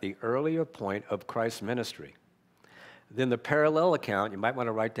falls at the earlier point of Christ's ministry. Then the parallel account, you might want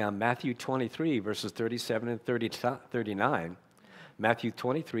to write down Matthew 23, verses 37 and 39. Matthew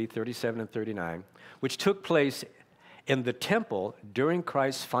 23, 37 and 39, which took place in the temple during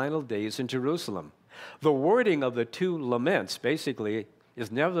Christ's final days in Jerusalem. The wording of the two laments basically is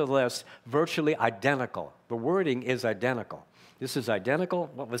nevertheless virtually identical. The wording is identical. This is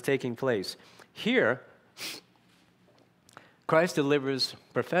identical what was taking place. Here, Christ delivers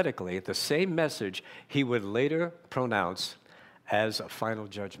prophetically the same message he would later pronounce as a final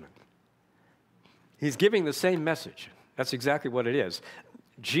judgment. He's giving the same message. That's exactly what it is.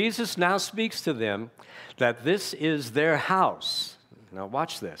 Jesus now speaks to them that this is their house. Now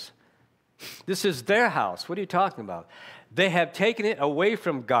watch this. This is their house. What are you talking about? They have taken it away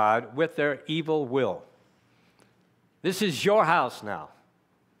from God with their evil will. This is your house now.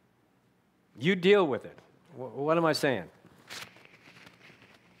 You deal with it. What am I saying?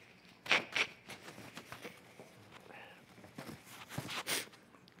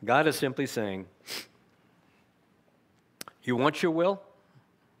 God is simply saying, you want your will?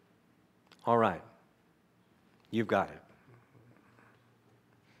 All right. You've got it.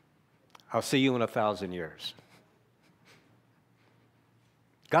 I'll see you in 1,000 years.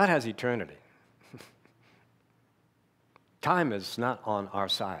 God has eternity. Time is not on our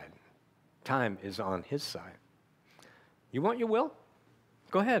side. Time is on his side. You want your will?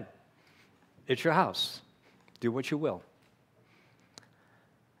 Go ahead. It's your house. Do what you will.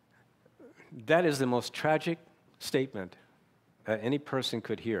 That is the most tragic statement that any person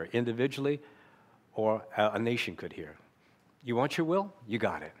could hear, individually or a nation could hear. You want your will? You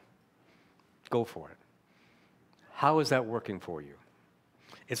got it. Go for it. How is that working for you?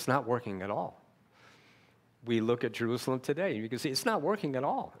 It's not working at all. We look at Jerusalem today, and you can see it's not working at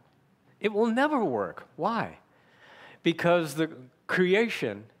all. It will never work. Why? Because the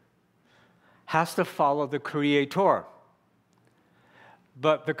creation has to follow the Creator.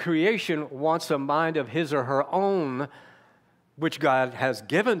 But the creation wants a mind of his or her own, which God has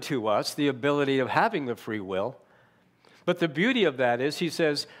given to us, the ability of having the free will. But the beauty of that is, he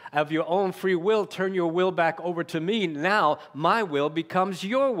says, of your own free will, turn your will back over to me. Now my will becomes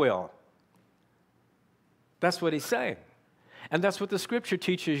your will. That's what he's saying. And that's what the Scripture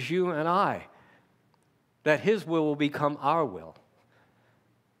teaches you and I, that his will become our will.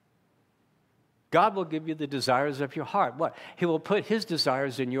 God will give you the desires of your heart. What? He will put his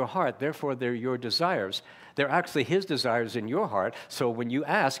desires in your heart. Therefore, they're your desires. They're actually his desires in your heart. So when you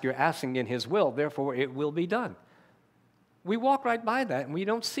ask, you're asking in his will. Therefore, it will be done. We walk right by that, and we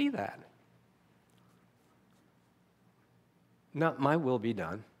don't see that. Not my will be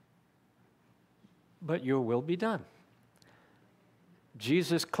done, but your will be done.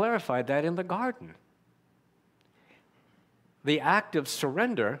 Jesus clarified that in the garden. The act of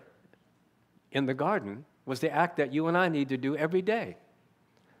surrender in the garden was the act that you and I need to do every day.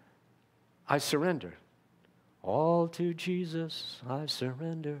 I surrender. All to Jesus I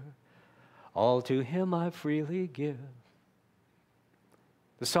surrender. All to him I freely give.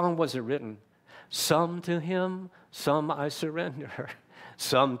 The song wasn't written, some to him, some I surrender.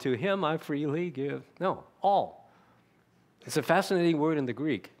 Some to him I freely give. No, all. It's a fascinating word in the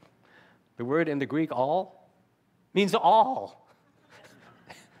Greek. The word in the Greek, all, means all.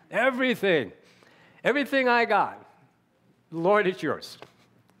 Everything. Everything I got. Lord, it's yours.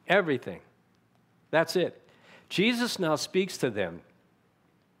 Everything. That's it. Jesus now speaks to them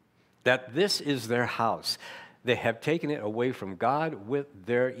that this is their house. They have taken it away from God with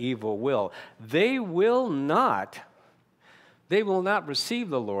their evil will. They will not receive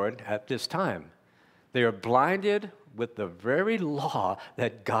the Lord at this time. They are blinded with the very law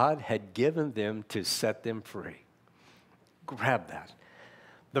that God had given them to set them free. Grab that.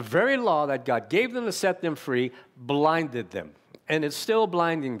 The very law that God gave them to set them free blinded them. And it's still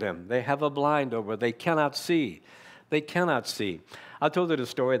blinding them. They have a blind over. They cannot see. They cannot see. I told you the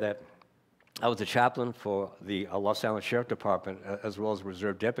story that I was a chaplain for the Los Angeles Sheriff Department as well as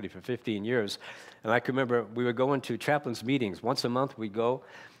reserve deputy for 15 years. And I can remember we would go into chaplains' meetings. Once a month we'd go,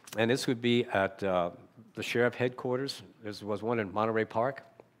 and this would be at the sheriff headquarters. There was one in Monterey Park.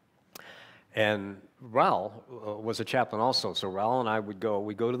 And Raul was a chaplain also. So Raul and I would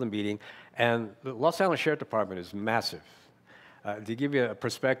go to the meeting. And the Los Angeles Sheriff Department is massive. To give you a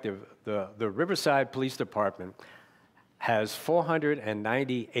perspective, the Riverside Police Department has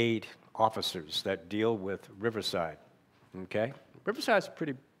 498 officers that deal with Riverside, okay? Riverside's a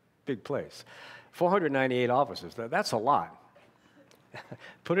pretty big place. 498 officers, that's a lot.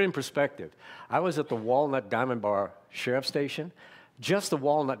 Put it in perspective. I was at the Walnut Diamond Bar Sheriff Station. Just the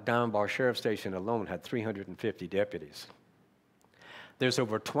Walnut Diamond Bar Sheriff Station alone had 350 deputies. There's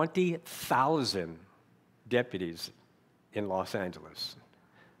over 20,000 deputies in Los Angeles.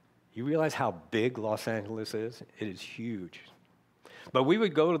 You realize how big Los Angeles is? It is huge. But we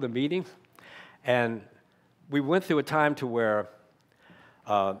would go to the meetings, and we went through a time to where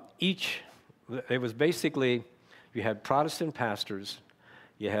it was basically, you had Protestant pastors,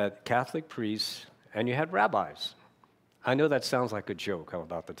 you had Catholic priests, and you had rabbis. I know that sounds like a joke I'm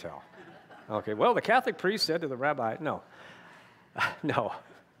about to tell. Okay, well, the Catholic priest said to the rabbi, no. No.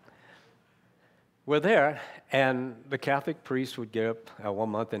 We're there, and the Catholic priest would get up one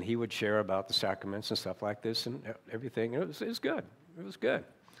month, and he would share about the sacraments and stuff like this and everything. It was good. It was good.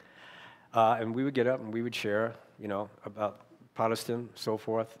 And we would get up, and we would share, about Protestant, so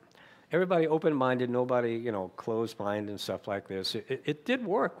forth. Everybody open-minded, nobody, closed-minded and stuff like this. It did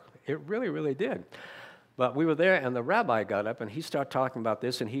work. It really, really did. But we were there, and the rabbi got up, and he started talking about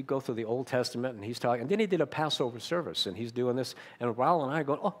this, and he'd go through the Old Testament, and he's talking. And then he did a Passover service, and he's doing this. And Raul and I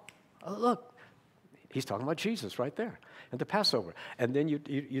go, oh, look. He's talking about Jesus right there, and the Passover. And then you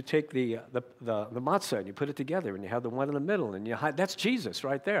take the matzah and you put it together, and you have the one in the middle, and that's Jesus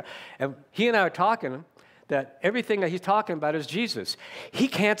right there. And he and I are talking that everything that he's talking about is Jesus. He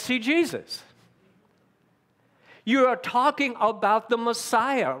can't see Jesus. You are talking about the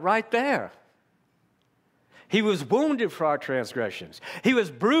Messiah right there. He was wounded for our transgressions. He was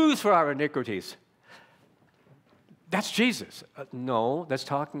bruised for our iniquities. That's Jesus. No, that's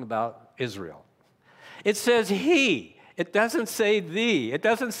talking about Israel. It says he. It doesn't say thee. It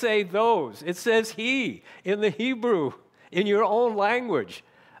doesn't say those. It says he in the Hebrew, in your own language.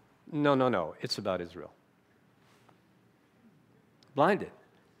 No. It's about Israel. Blinded.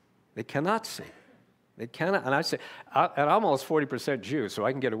 They cannot see. They cannot. And I say, and I'm almost 40% Jew, so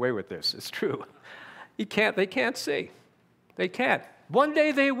I can get away with this. It's true. They can't see. They can't. One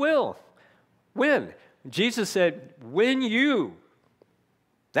day they will. When? Jesus said, when you,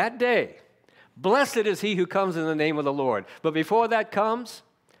 that day, blessed is he who comes in the name of the Lord. But before that comes,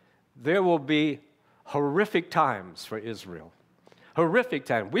 there will be horrific times for Israel. Horrific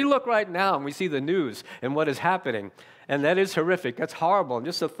time. We look right now and we see the news and what is happening, and that is horrific. That's horrible. And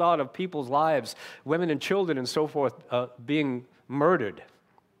just the thought of people's lives, women and children and so forth, being murdered.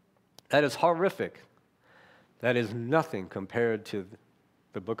 That is horrific. That is nothing compared to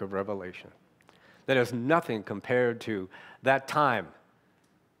the book of Revelation. That is nothing compared to that time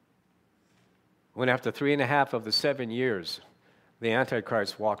when after 3.5 of the 7 years, the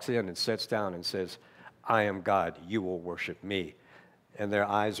Antichrist walks in and sits down and says, I am God, you will worship me. And their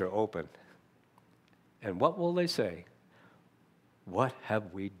eyes are open. And what will they say? What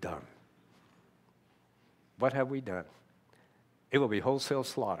have we done? What have we done? It will be wholesale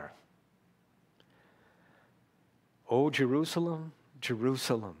slaughter. O Jerusalem,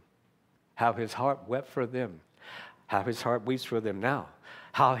 Jerusalem, how his heart wept for them, how his heart weeps for them now,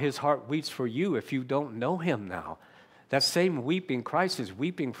 how his heart weeps for you if you don't know him now. That same weeping, Christ is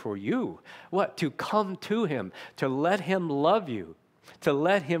weeping for you. What? To come to him, to let him love you, to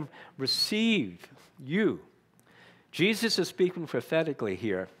let him receive you. Jesus is speaking prophetically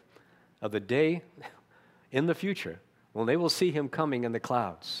here of the day in the future when they will see him coming in the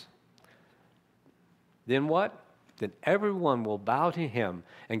clouds. Then what? Then everyone will bow to him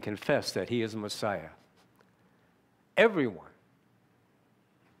and confess that he is the Messiah. Everyone.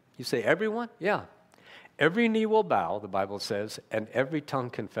 You say everyone? Yeah. Every knee will bow, the Bible says, and every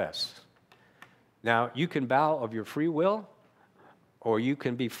tongue confess. Now, you can bow of your free will, or you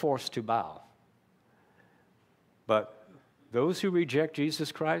can be forced to bow. But those who reject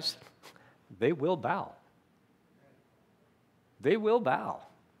Jesus Christ, they will bow. They will bow.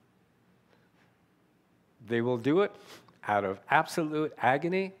 They will do it out of absolute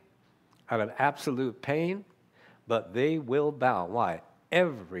agony, out of absolute pain, but they will bow. Why?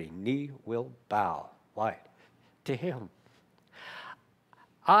 Every knee will bow. Why? To him.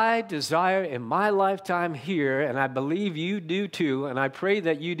 I desire in my lifetime here, and I believe you do too, and I pray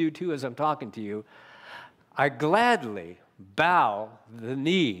that you do too as I'm talking to you, I gladly bow the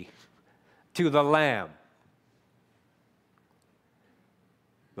knee to the Lamb.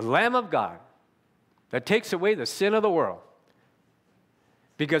 The Lamb of God that takes away the sin of the world.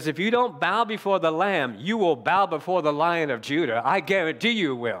 Because if you don't bow before the Lamb, you will bow before the Lion of Judah. I guarantee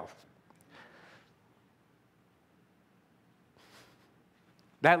you will.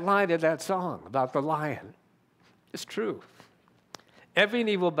 That line in that song about the lion is true. Every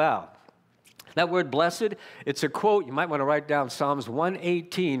knee will bow. That word blessed, it's a quote. You might want to write down Psalms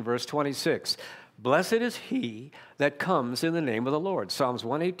 118, verse 26. Blessed is he that comes in the name of the Lord. Psalms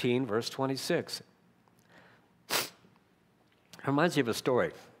 118, verse 26. It reminds you of a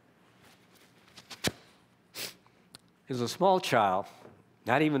story. There's a small child,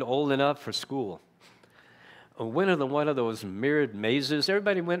 not even old enough for school, went into one of those mirrored mazes.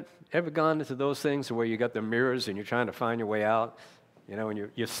 Everybody ever gone into those things where you got the mirrors and you're trying to find your way out? You know, and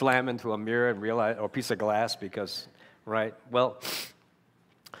you slam into a mirror and realize, or a piece of glass because, right? Well,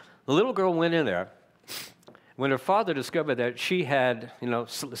 the little girl went in there. When her father discovered that she had,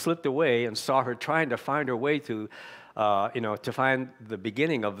 slipped away and saw her trying to find her way to find the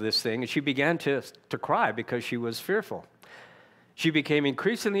beginning of this thing, and she began to cry because she was fearful. She became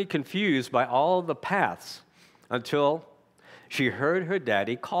increasingly confused by all the paths until she heard her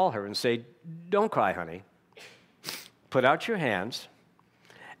daddy call her and say, "Don't cry, honey. Put out your hands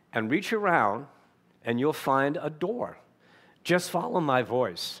and reach around and you'll find a door. Just follow my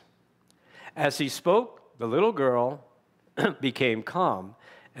voice." As he spoke, the little girl became calm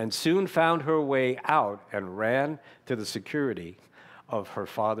and soon found her way out and ran to the security of her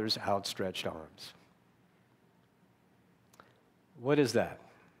father's outstretched arms. What is that?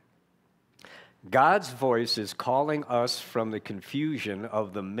 God's voice is calling us from the confusion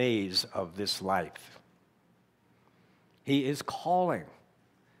of the maze of this life. He is calling.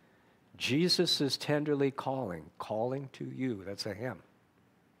 Jesus is tenderly calling to you. That's a hymn.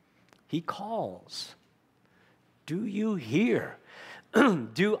 He calls. Do you hear?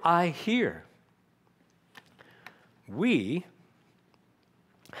 Do I hear? We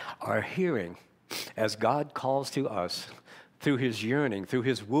are hearing as God calls to us through his yearning, through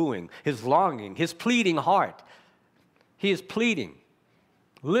his wooing, his longing, his pleading heart. He is pleading,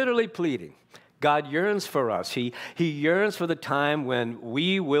 literally pleading. God yearns for us. He yearns for the time when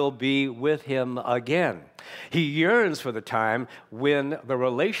we will be with him again. He yearns for the time when the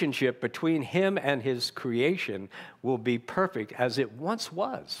relationship between him and his creation will be perfect as it once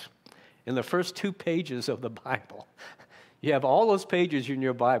was. In the first 2 pages of the Bible, you have all those pages in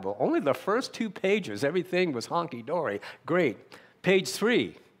your Bible. Only the first 2 pages, everything was honky-dory. Great. Page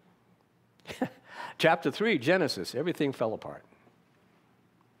 3, chapter 3, Genesis, everything fell apart.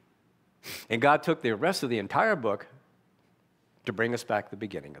 And God took the rest of the entire book to bring us back to the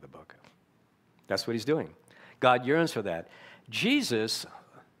beginning of the book. That's what he's doing. God yearns for that. Jesus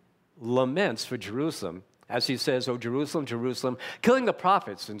laments for Jerusalem, as he says, "O Jerusalem, Jerusalem, killing the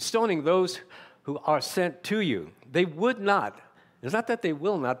prophets and stoning those who are sent to you." They would not. It's not that they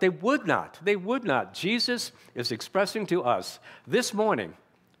will not. They would not. They would not. Jesus is expressing to us this morning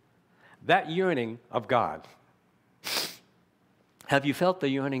that yearning of God. Have you felt the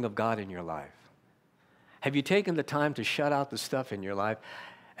yearning of God in your life? Have you taken the time to shut out the stuff in your life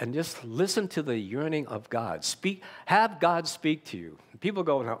and just listen to the yearning of God? Have God speak to you. People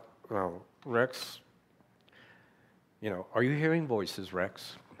go, no, Rex, are you hearing voices,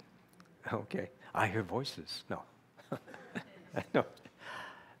 Rex? Okay, I hear voices. No. No.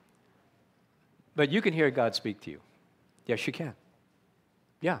 But you can hear God speak to you. Yes, you can.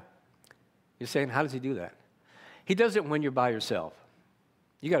 Yeah. You're saying, how does he do that? He does it when you're by yourself.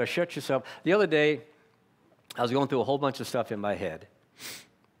 You got to shut yourself. The other day, I was going through a whole bunch of stuff in my head,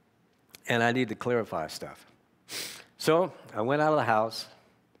 and I need to clarify stuff. So I went out of the house,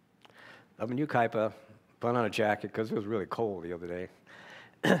 up in New Kaipa, put on a jacket because it was really cold the other day.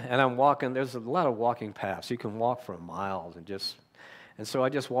 And I'm walking. There's a lot of walking paths. You can walk for miles and so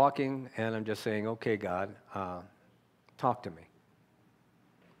I'm just walking, and I'm just saying, okay, God, talk to me.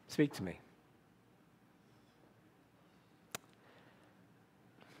 Speak to me.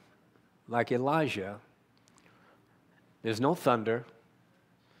 Like Elijah, there's no thunder.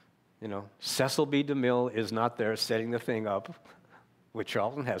 You know, Cecil B. DeMille is not there setting the thing up with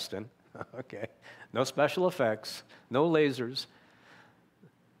Charlton Heston. Okay. No special effects, no lasers.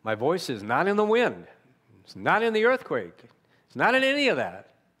 My voice is not in the wind. It's not in the earthquake. It's not in any of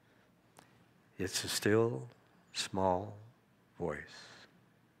that. It's a still, small voice.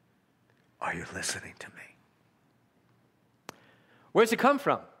 Are you listening to me? Where's it come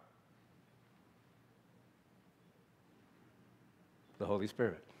from? The Holy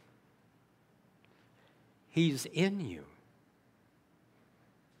Spirit. He's in you.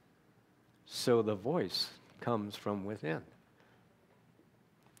 So the voice comes from within.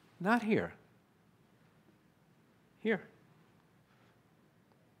 Not here. Here.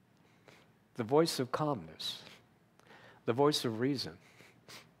 The voice of calmness. The voice of reason.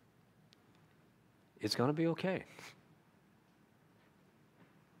 It's going to be okay.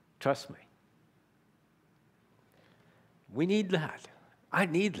 Trust me. We need that. I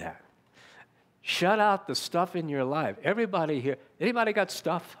need that. Shut out the stuff in your life. Everybody here, anybody got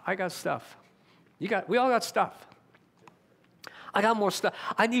stuff? I got stuff. We all got stuff. I got more stuff.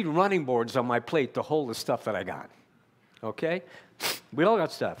 I need running boards on my plate to hold the stuff that I got. Okay? We all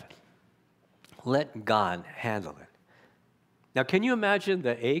got stuff. Let God handle it. Now, can you imagine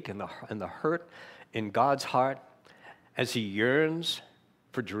the ache and the hurt in God's heart as he yearns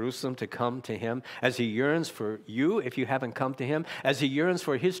for Jerusalem to come to him, as he yearns for you if you haven't come to him, as he yearns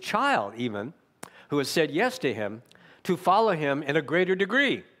for his child even, who has said yes to him, to follow him in a greater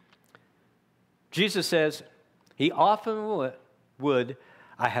degree? Jesus says, he often would,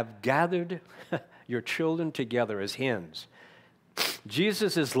 I have gathered your children together as hens.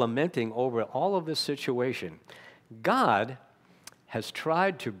 Jesus is lamenting over all of this situation. God has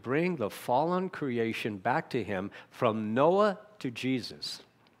tried to bring the fallen creation back to him from Noah to Jesus.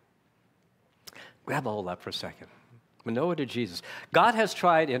 Grab a hold of that for a second. From Noah to Jesus. God has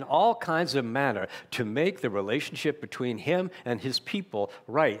tried in all kinds of manner to make the relationship between him and his people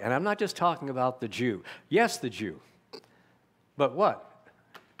right. And I'm not just talking about the Jew. Yes, the Jew. But what?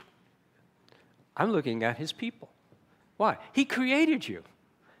 I'm looking at his people. Why? He created you.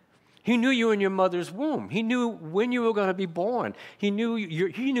 He knew you in your mother's womb. He knew when you were going to be born. He knew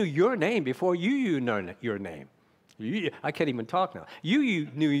your name before you knew your name. I can't even talk now. You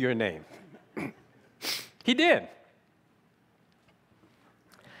knew your name. He did.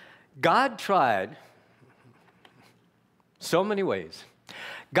 God tried so many ways.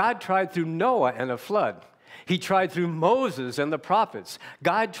 God tried through Noah and a flood. He tried through Moses and the prophets.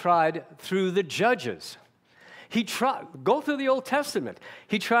 God tried through the judges. Go through the Old Testament.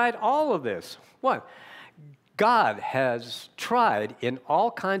 He tried all of this. What? God has tried in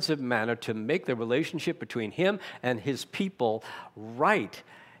all kinds of manner to make the relationship between him and his people right.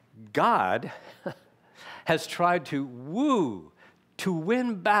 God has tried to woo, to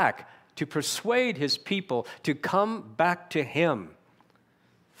win back, to persuade his people to come back to him.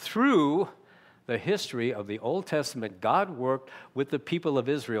 Through the history of the Old Testament, God worked with the people of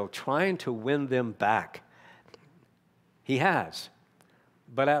Israel, trying to win them back. He has.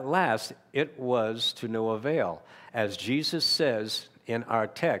 But at last, it was to no avail. As Jesus says in our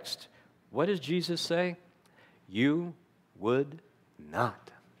text, what does Jesus say? You would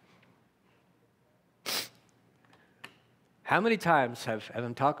not. How many times as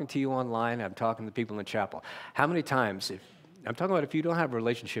I'm talking to you online, I'm talking to people in the chapel, how many times, I'm talking about if you don't have a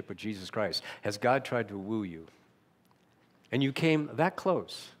relationship with Jesus Christ, has God tried to woo you? And you came that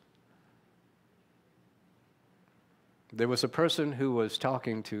close. There was a person who was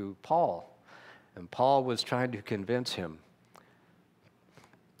talking to Paul, and Paul was trying to convince him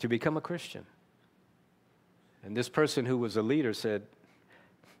to become a Christian. And this person who was a leader said,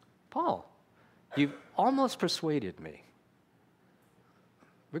 Paul, you've almost persuaded me.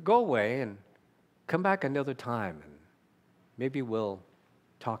 But go away and come back another time, and maybe we'll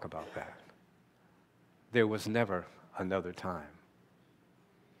talk about that. There was never another time.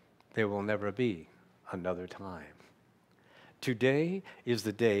 There will never be another time. Today is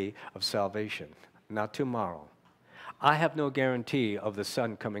the day of salvation, not tomorrow. I have no guarantee of the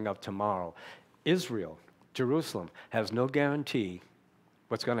sun coming up tomorrow. Israel Jerusalem has no guarantee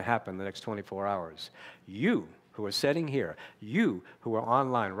what's going to happen in the next 24 hours. You who are sitting here, you who are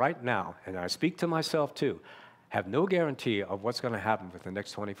online right now, and I speak to myself too, have no guarantee of what's going to happen within the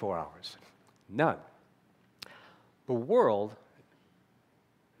next 24 hours. None. The world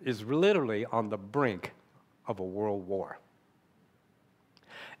is literally on the brink of a world war.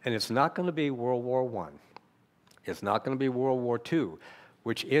 And it's not going to be World War I. It's not going to be World War II,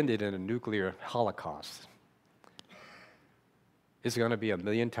 which ended in a nuclear holocaust. It's going to be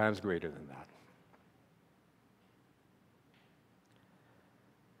 1,000,000 times greater than that.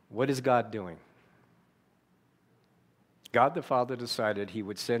 What is God doing? God the Father decided he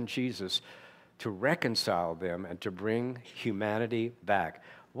would send Jesus to reconcile them and to bring humanity back.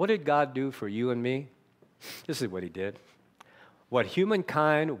 What did God do for you and me? This is what he did. What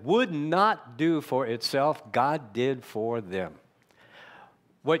humankind would not do for itself, God did for them.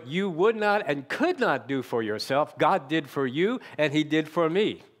 What you would not and could not do for yourself, God did for you and he did for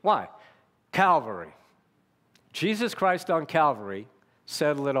me. Why? Calvary. Jesus Christ on Calvary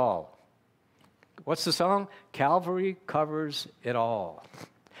settled it all. What's the song? Calvary covers it all.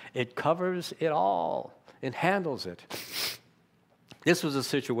 It covers it all. It handles it. This was a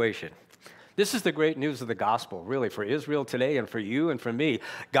situation. This is the great news of the gospel, really, for Israel today and for you and for me.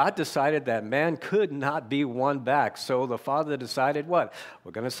 God decided that man could not be won back. So the Father decided what?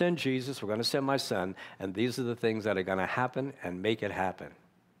 We're going to send Jesus, we're going to send my Son, and these are the things that are going to happen and make it happen.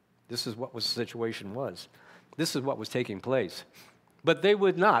 This is what the situation was. This is what was taking place. But they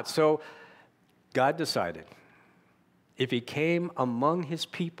would not. So God decided if he came among his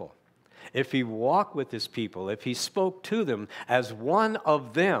people, if he walked with his people, if he spoke to them as one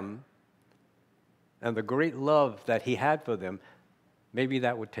of them, and the great love that he had for them, maybe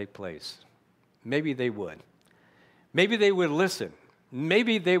that would take place. Maybe they would. Maybe they would listen.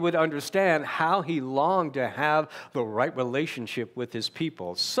 Maybe they would understand how he longed to have the right relationship with his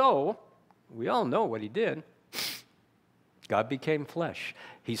people. So, we all know what he did. God became flesh.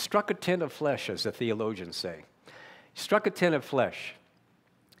 He struck a tent of flesh, as the theologians say. He struck a tent of flesh.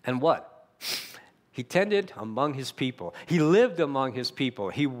 And what? He tended among his people. He lived among his people.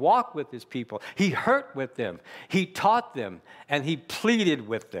 He walked with his people. He hurt with them. He taught them, and he pleaded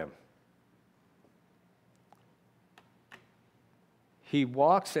with them. He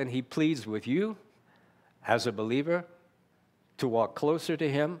walks and he pleads with you as a believer to walk closer to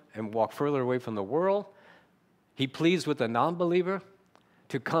him and walk further away from the world. He pleads with a non-believer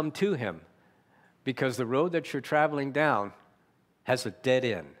to come to him because the road that you're traveling down has a dead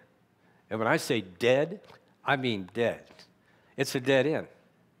end. And when I say dead, I mean dead. It's a dead end.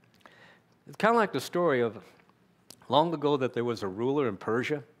 It's kind of like the story of long ago that there was a ruler in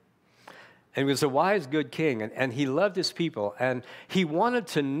Persia. And he was a wise, good king, and he loved his people, and he wanted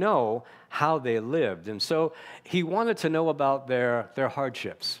to know how they lived. And so he wanted to know about their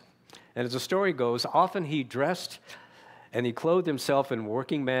hardships. And as the story goes, often he dressed and he clothed himself in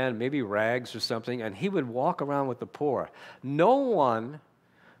working man, maybe rags or something, and he would walk around with the poor. No one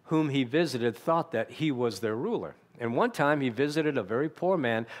whom he visited thought that he was their ruler. And one time he visited a very poor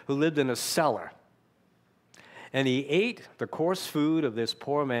man who lived in a cellar. And he ate the coarse food of this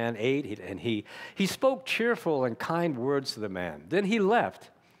poor man, and he spoke cheerful and kind words to the man. Then he left.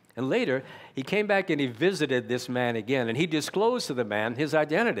 And later, he came back and he visited this man again, and he disclosed to the man his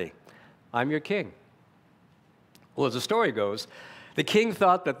identity. I'm your king. Well, as the story goes, the king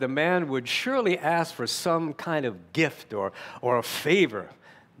thought that the man would surely ask for some kind of gift or a favor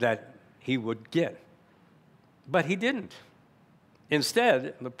that he would get. But he didn't.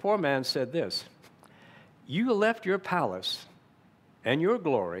 Instead, the poor man said this, "You left your palace and your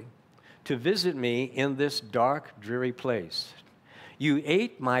glory to visit me in this dark, dreary place. You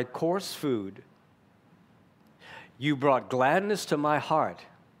ate my coarse food. You brought gladness to my heart.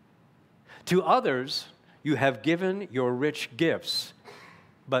 To others, you have given your rich gifts,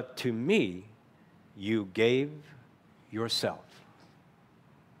 but to me, you gave yourself."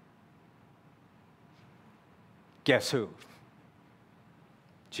 Guess who?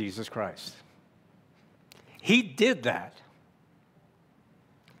 Jesus Christ. He did that.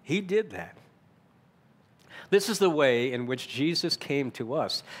 He did that. This is the way in which Jesus came to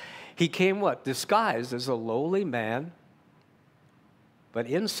us. He came what? Disguised as a lowly man, but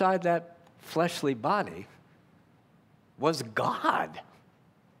inside that fleshly body was God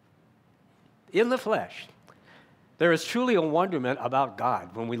in the flesh. There is truly a wonderment about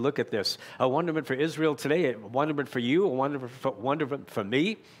God when we look at this. A wonderment for Israel today, a wonderment for you, a wonderment for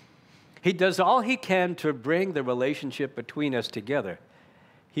me. He does all he can to bring the relationship between us together.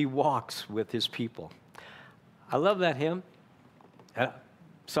 He walks with his people. I love that hymn.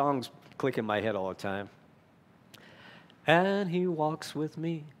 Songs click in my head all the time. and he walks with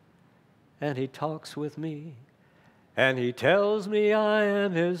me, and he talks with me, and he tells me I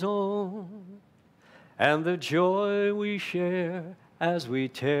am his own, and the joy we share as we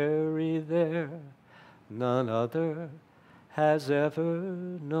tarry there, none other has ever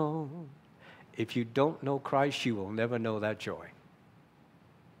known. If you don't know Christ, you will never know that joy.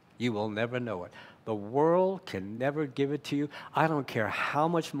 You will never know it. The world can never give it to you. I don't care how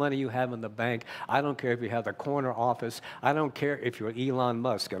much money you have in the bank. I don't care if you have the corner office. I don't care if you're Elon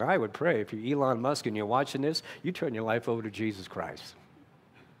Musk. And I would pray if you're Elon Musk and you're watching this, you turn your life over to Jesus Christ.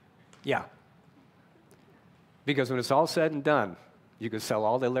 Yeah. Because when it's all said and done, you can sell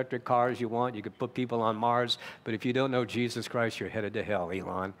all the electric cars you want. You can put people on Mars. But if you don't know Jesus Christ, you're headed to hell,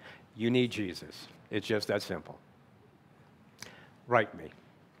 Elon. You need Jesus. It's just that simple. Write me.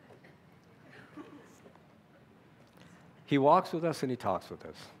 He walks with us and he talks with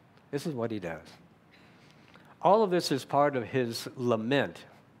us. This is what he does. All of this is part of his lament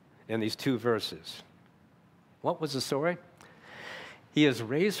in these 2 verses. What was the story? He is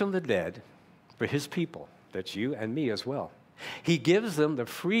raised from the dead for his people. That's you and me as well. He gives them the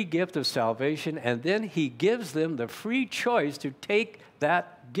free gift of salvation, and then he gives them the free choice to take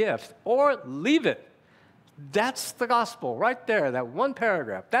that gift or leave it. That's the gospel right there, that one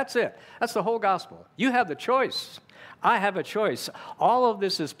paragraph. That's it. That's the whole gospel. You have the choice. I have a choice. All of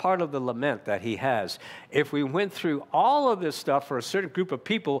this is part of the lament that he has. If we went through all of this stuff for a certain group of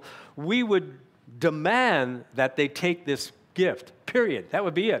people, we would demand that they take this gift, period. That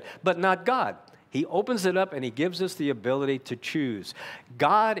would be it. But not God. He opens it up and he gives us the ability to choose.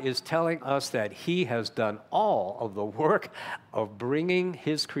 God is telling us that he has done all of the work of bringing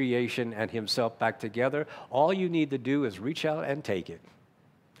his creation and himself back together. All you need to do is reach out and take it.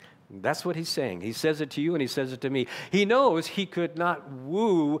 That's what he's saying. He says it to you and he says it to me. He knows he could not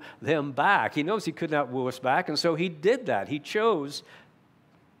woo them back. He knows he could not woo us back, and so he did that. He chose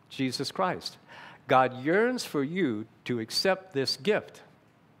Jesus Christ. God yearns for you to accept this gift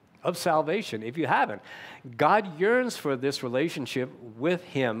of salvation. If you haven't, God yearns for this relationship with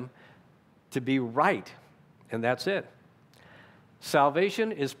him to be right, and that's it.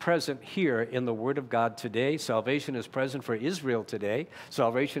 Salvation is present here in the Word of God today. Salvation is present for Israel today.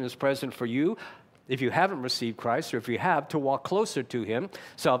 Salvation is present for you if you haven't received Christ, or if you have, to walk closer to him.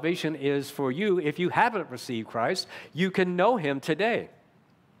 Salvation is for you if you haven't received Christ. You can know him today.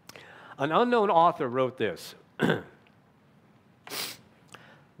 An unknown author wrote this.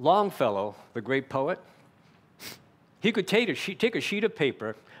 Longfellow, the great poet, he could take a sheet of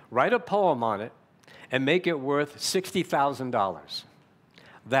paper, write a poem on it, and make it worth $60,000.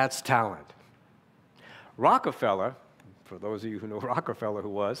 That's talent. Rockefeller, for those of you who know Rockefeller,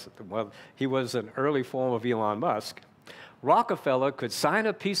 well, he was an early form of Elon Musk. Rockefeller could sign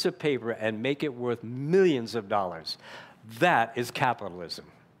a piece of paper and make it worth millions of dollars. That is capitalism.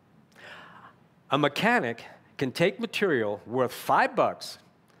 A mechanic can take material worth $5,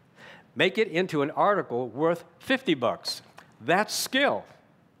 make it into an article worth $50. That's skill.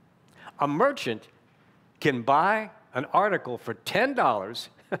 A merchant can buy an article for $10,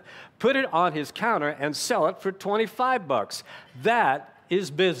 put it on his counter, and sell it for $25. That is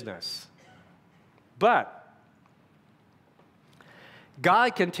business. But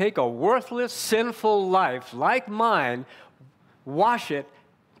God can take a worthless, sinful life like mine, wash it,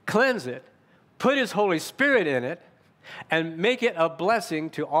 cleanse it, put his Holy Spirit in it, and make it a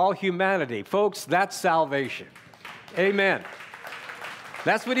blessing to all humanity. Folks, that's salvation. Amen.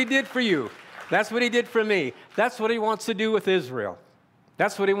 That's what he did for you. That's what he did for me. That's what he wants to do with Israel.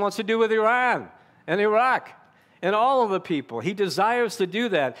 That's what he wants to do with Iran and Iraq and all of the people. He desires to do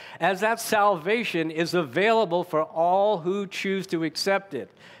that, as that salvation is available for all who choose to accept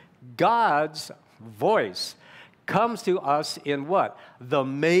it. God's voice comes to us in what? The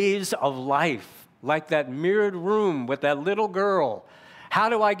maze of life, like that mirrored room with that little girl. How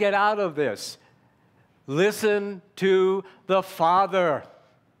do I get out of this? Listen to the Father.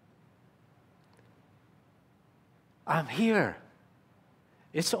 I'm here.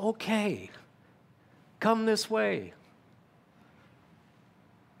 It's okay. Come this way.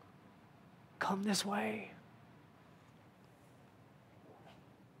 Come this way.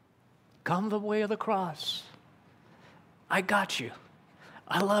 Come the way of the cross. I got you.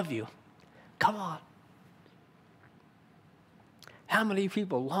 I love you. Come on. How many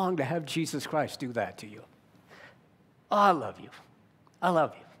people long to have Jesus Christ do that to you? Oh, I love you. I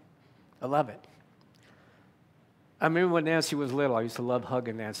love you. I love it. I remember when Nancy was little, I used to love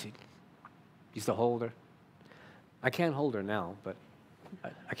hugging Nancy. Used to hold her. I can't hold her now, but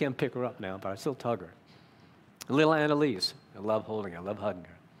I can't pick her up now, but I still tug her. Little Annalise, I love holding her, I love hugging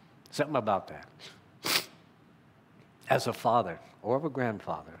her. Something about that. as a father or a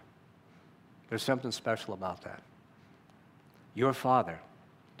grandfather, there's something special about that. Your Father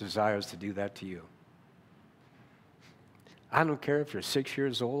desires to do that to you. I don't care if you're 6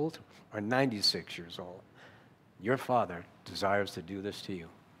 years old or 96 years old. Your Father desires to do this to you.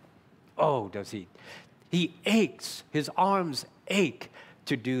 Oh, does he? He aches. His arms ache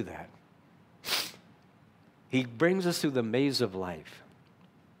to do that. He brings us through the maze of life.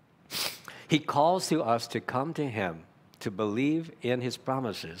 He calls to us to come to him, to believe in his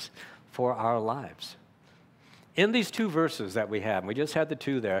promises for our lives. In these two verses that we have, we just had the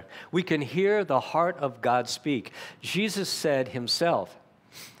two there, we can hear the heart of God speak. Jesus said himself,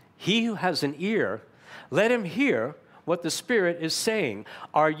 "He who has an ear, let him hear what the Spirit is saying."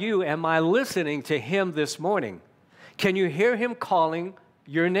 Am I listening to him this morning? Can you hear him calling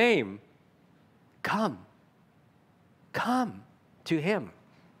your name? Come. Come to him.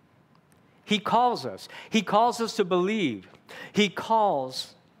 He calls us. He calls us to believe. He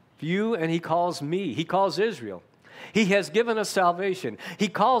calls you and he calls me. He calls Israel. He has given us salvation. He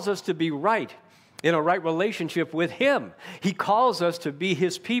calls us to be right, in a right relationship with him. He calls us to be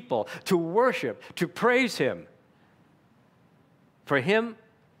his people, to worship, to praise him, for him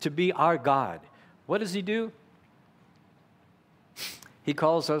to be our God. What does he do? He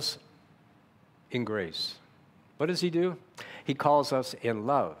calls us in grace. What does he do? He calls us in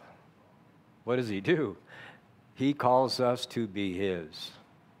love. What does he do? He calls us to be his.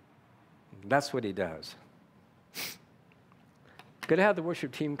 That's what he does. Could I have the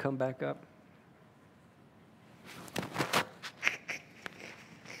worship team come back up?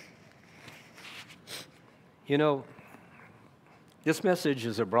 You know, this message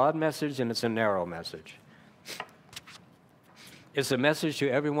is a broad message and it's a narrow message. It's a message to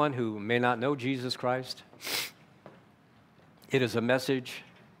everyone who may not know Jesus Christ. It is a message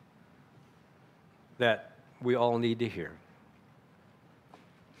that we all need to hear.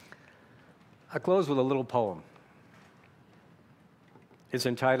 I close with a little poem. It's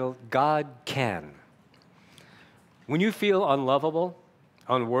entitled, God Can. When you feel unlovable,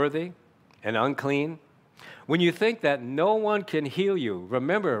 unworthy, and unclean, when you think that no one can heal you,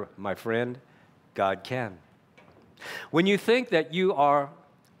 remember, my friend, God can. When you think that you are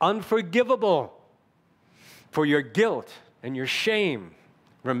unforgivable for your guilt and your shame,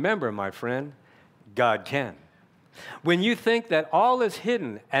 remember, my friend, God can. When you think that all is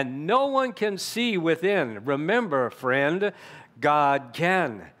hidden and no one can see within, remember, friend, God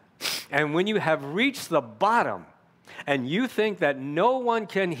can. And when you have reached the bottom and you think that no one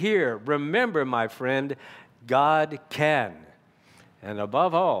can hear, remember, my friend, God can. And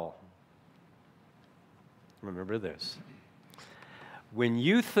above all, remember this. When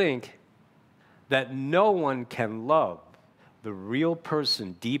you think that no one can love the real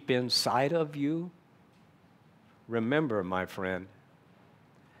person deep inside of you, remember, my friend,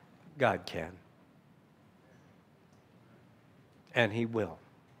 God can. And he will.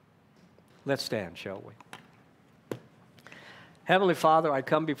 Let's stand, shall we? Heavenly Father, I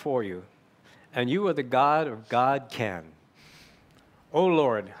come before you, and you are the God of God can. Oh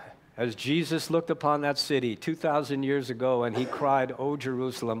Lord, as Jesus looked upon that city 2,000 years ago and he cried, "O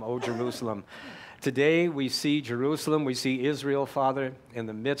Jerusalem, O Jerusalem." Today we see Jerusalem, we see Israel, Father, in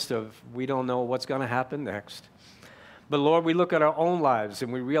the midst of, we don't know what's going to happen next. But Lord, we look at our own lives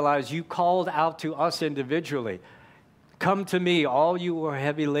and we realize you called out to us individually. Come to me, all you who are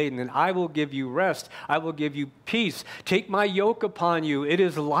heavy laden, and I will give you rest. I will give you peace. Take my yoke upon you. It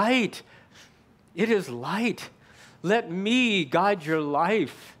is light. It is light. Let me guide your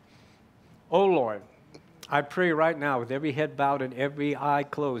life. Oh, Lord, I pray right now with every head bowed and every eye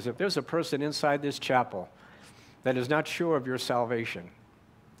closed, if there's a person inside this chapel that is not sure of your salvation,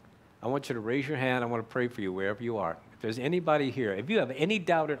 I want you to raise your hand. I want to pray for you wherever you are. If there's anybody here, if you have any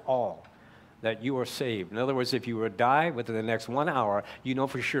doubt at all that you are saved, in other words, if you were to die within the next 1 hour, you know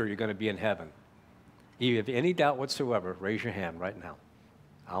for sure you're going to be in heaven. If you have any doubt whatsoever, raise your hand right now.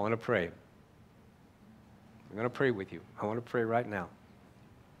 I want to pray. I'm going to pray with you. I want to pray right now.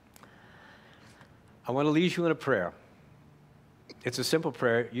 I want to lead you in a prayer. It's a simple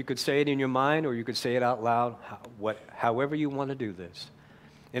prayer. You could say it in your mind or you could say it out loud, however you want to do this.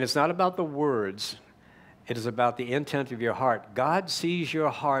 And it's not about the words. It is about the intent of your heart. God sees your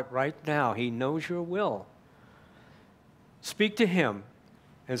heart right now. He knows your will. Speak to him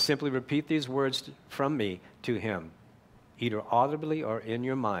and simply repeat these words from me to him, either audibly or in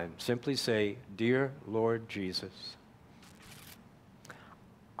your mind. Simply say, "Dear Lord Jesus,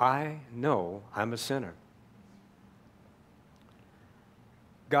 I know I'm a sinner.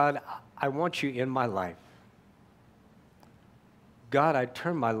 God, I want you in my life. God, I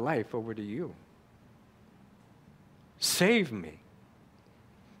turn my life over to you. Save me.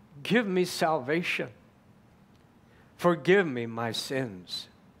 Give me salvation. Forgive me my sins.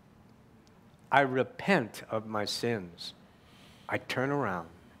 I repent of my sins. I turn around.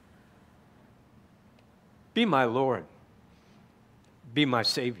 Be my Lord. Be my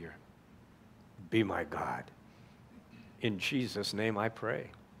Savior. Be my God. In Jesus' name I pray.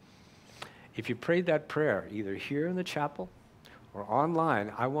 If you prayed that prayer, either here in the chapel or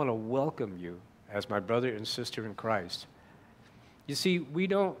online, I want to welcome you as my brother and sister in Christ. You see, we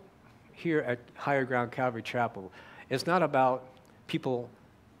don't, here at Higher Ground Calvary Chapel, it's not about people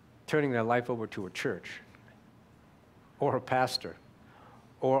turning their life over to a church or a pastor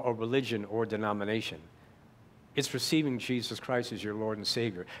or a religion or denomination. It's receiving Jesus Christ as your Lord and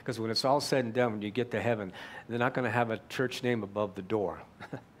Savior. Because when it's all said and done, when you get to heaven, they're not going to have a church name above the door.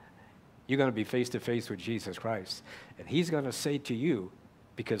 You're going to be face to face with Jesus Christ. And he's going to say to you,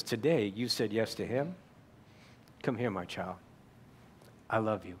 because today you said yes to him, come here, my child. I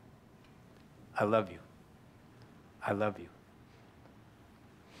love you. I love you. I love you.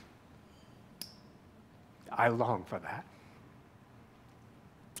 I long for that.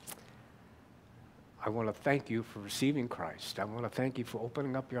 I want to thank you for receiving Christ. I want to thank you for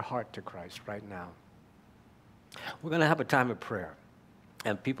opening up your heart to Christ right now. We're going to have a time of prayer.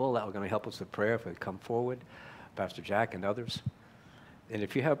 And people that are going to help us with prayer, if they come forward, Pastor Jack and others. And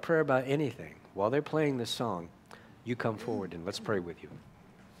if you have prayer about anything, while they're playing this song, you come forward and let's pray with you.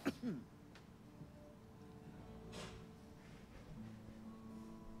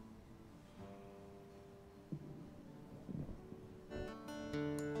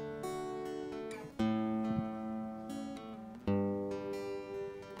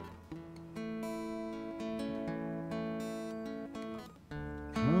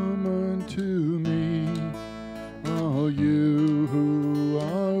 Come unto me, all you who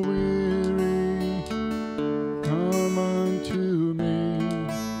are weary. Come unto me,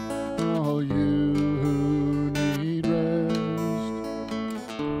 all you who need rest.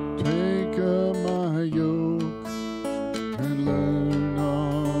 Take up my yoke and learn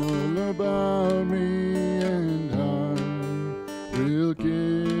all about me, and I will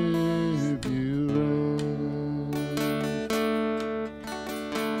give you rest.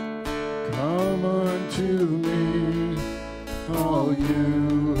 Come unto me, all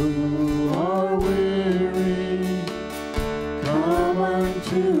you who are weary. Come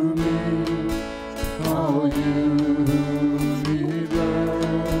unto me, all you who need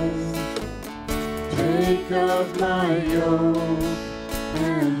rest. Take up my yoke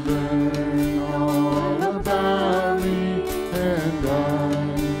and learn all about me, and I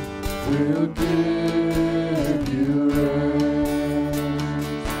will give you rest.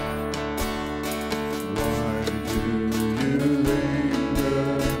 Why do you linger?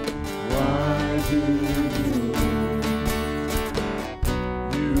 Why do you wait?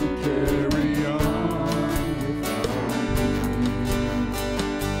 You carry on without me.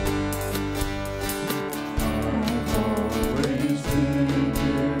 I've always been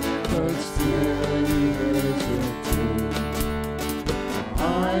here, but still you hesitate.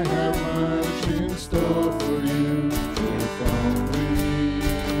 I have much in store for you, if only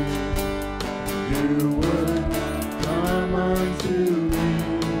you would come unto me,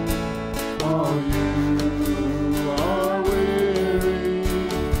 all you who are weary.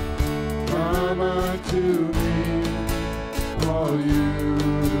 Come unto me, all you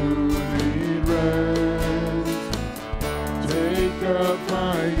who need rest. Take up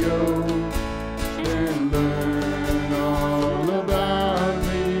my yoke and learn all about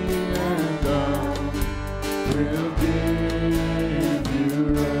me, and I will give you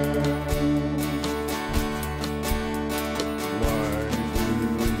rest. Why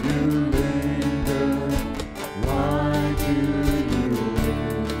do you linger? Why do you wait?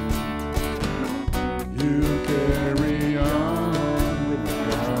 You carry on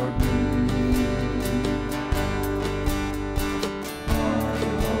without me.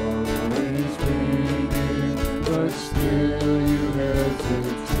 I've always been here, but still you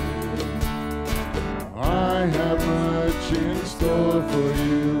hesitate. I have much in store for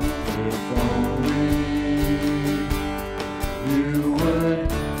you, if only you would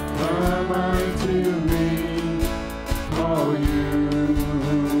come unto me, all you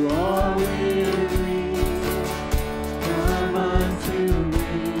who are weary. Come unto me,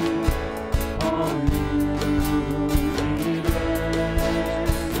 all you who need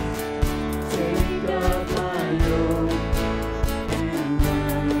rest. Take up my yoke and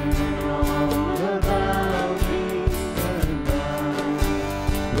learn all about me, and I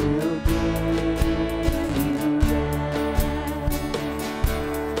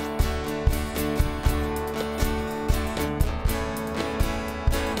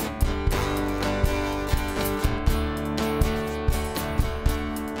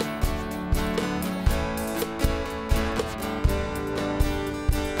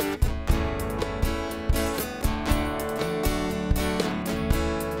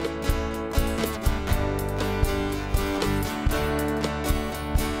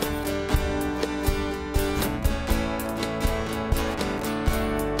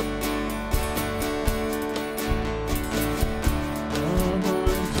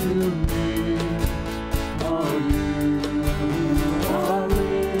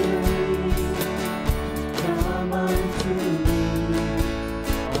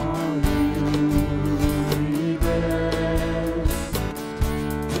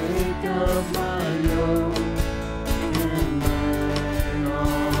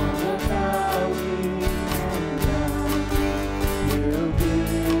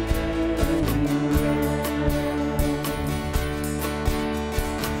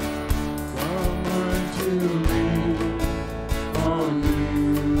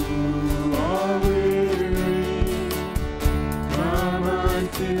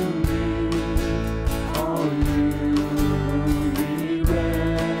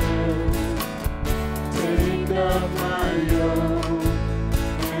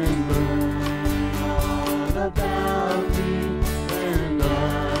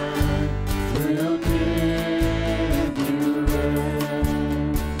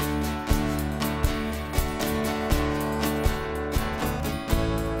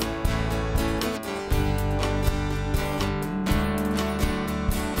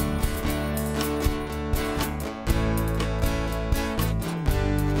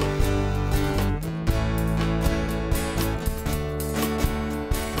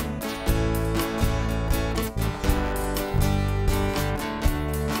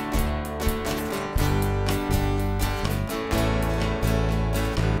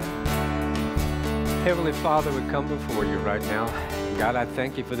Heavenly Father, we come before you right now. God, I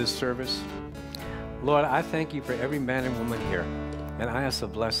thank you for this service. Lord, I thank you for every man and woman here. And I ask a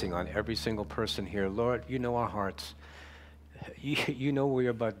blessing on every single person here. Lord, you know our hearts. You know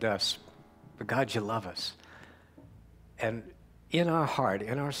we're but dust. But God, you love us. And in our heart,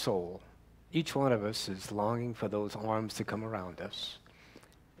 in our soul, each one of us is longing for those arms to come around us.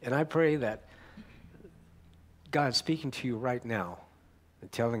 And I pray that God's speaking to you right now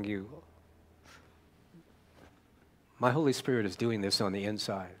and telling you, my Holy Spirit is doing this on the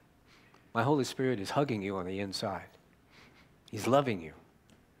inside. My Holy Spirit is hugging you on the inside. He's loving you.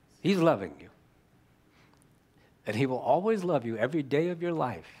 He's loving you. And he will always love you every day of your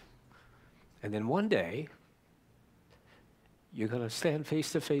life. And then one day, you're going to stand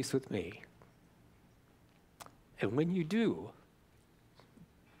face to face with me. And when you do,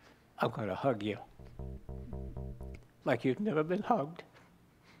 I'm going to hug you like you've never been hugged.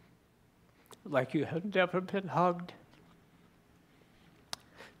 Like you have never been hugged.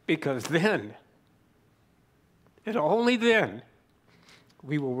 Because then, and only then,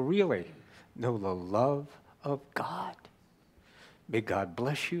 we will really know the love of God. May God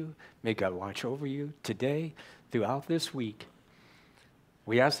bless you. May God watch over you today, throughout this week.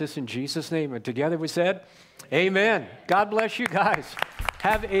 We ask this in Jesus' name, and together we said, amen. God bless you guys.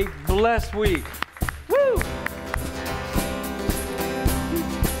 Have a blessed week. Woo!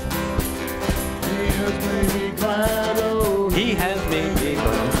 He has made me glad, oh, He has made me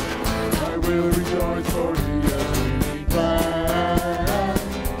glad. I will rejoice, for he has made me glad.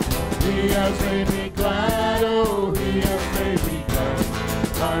 He has made me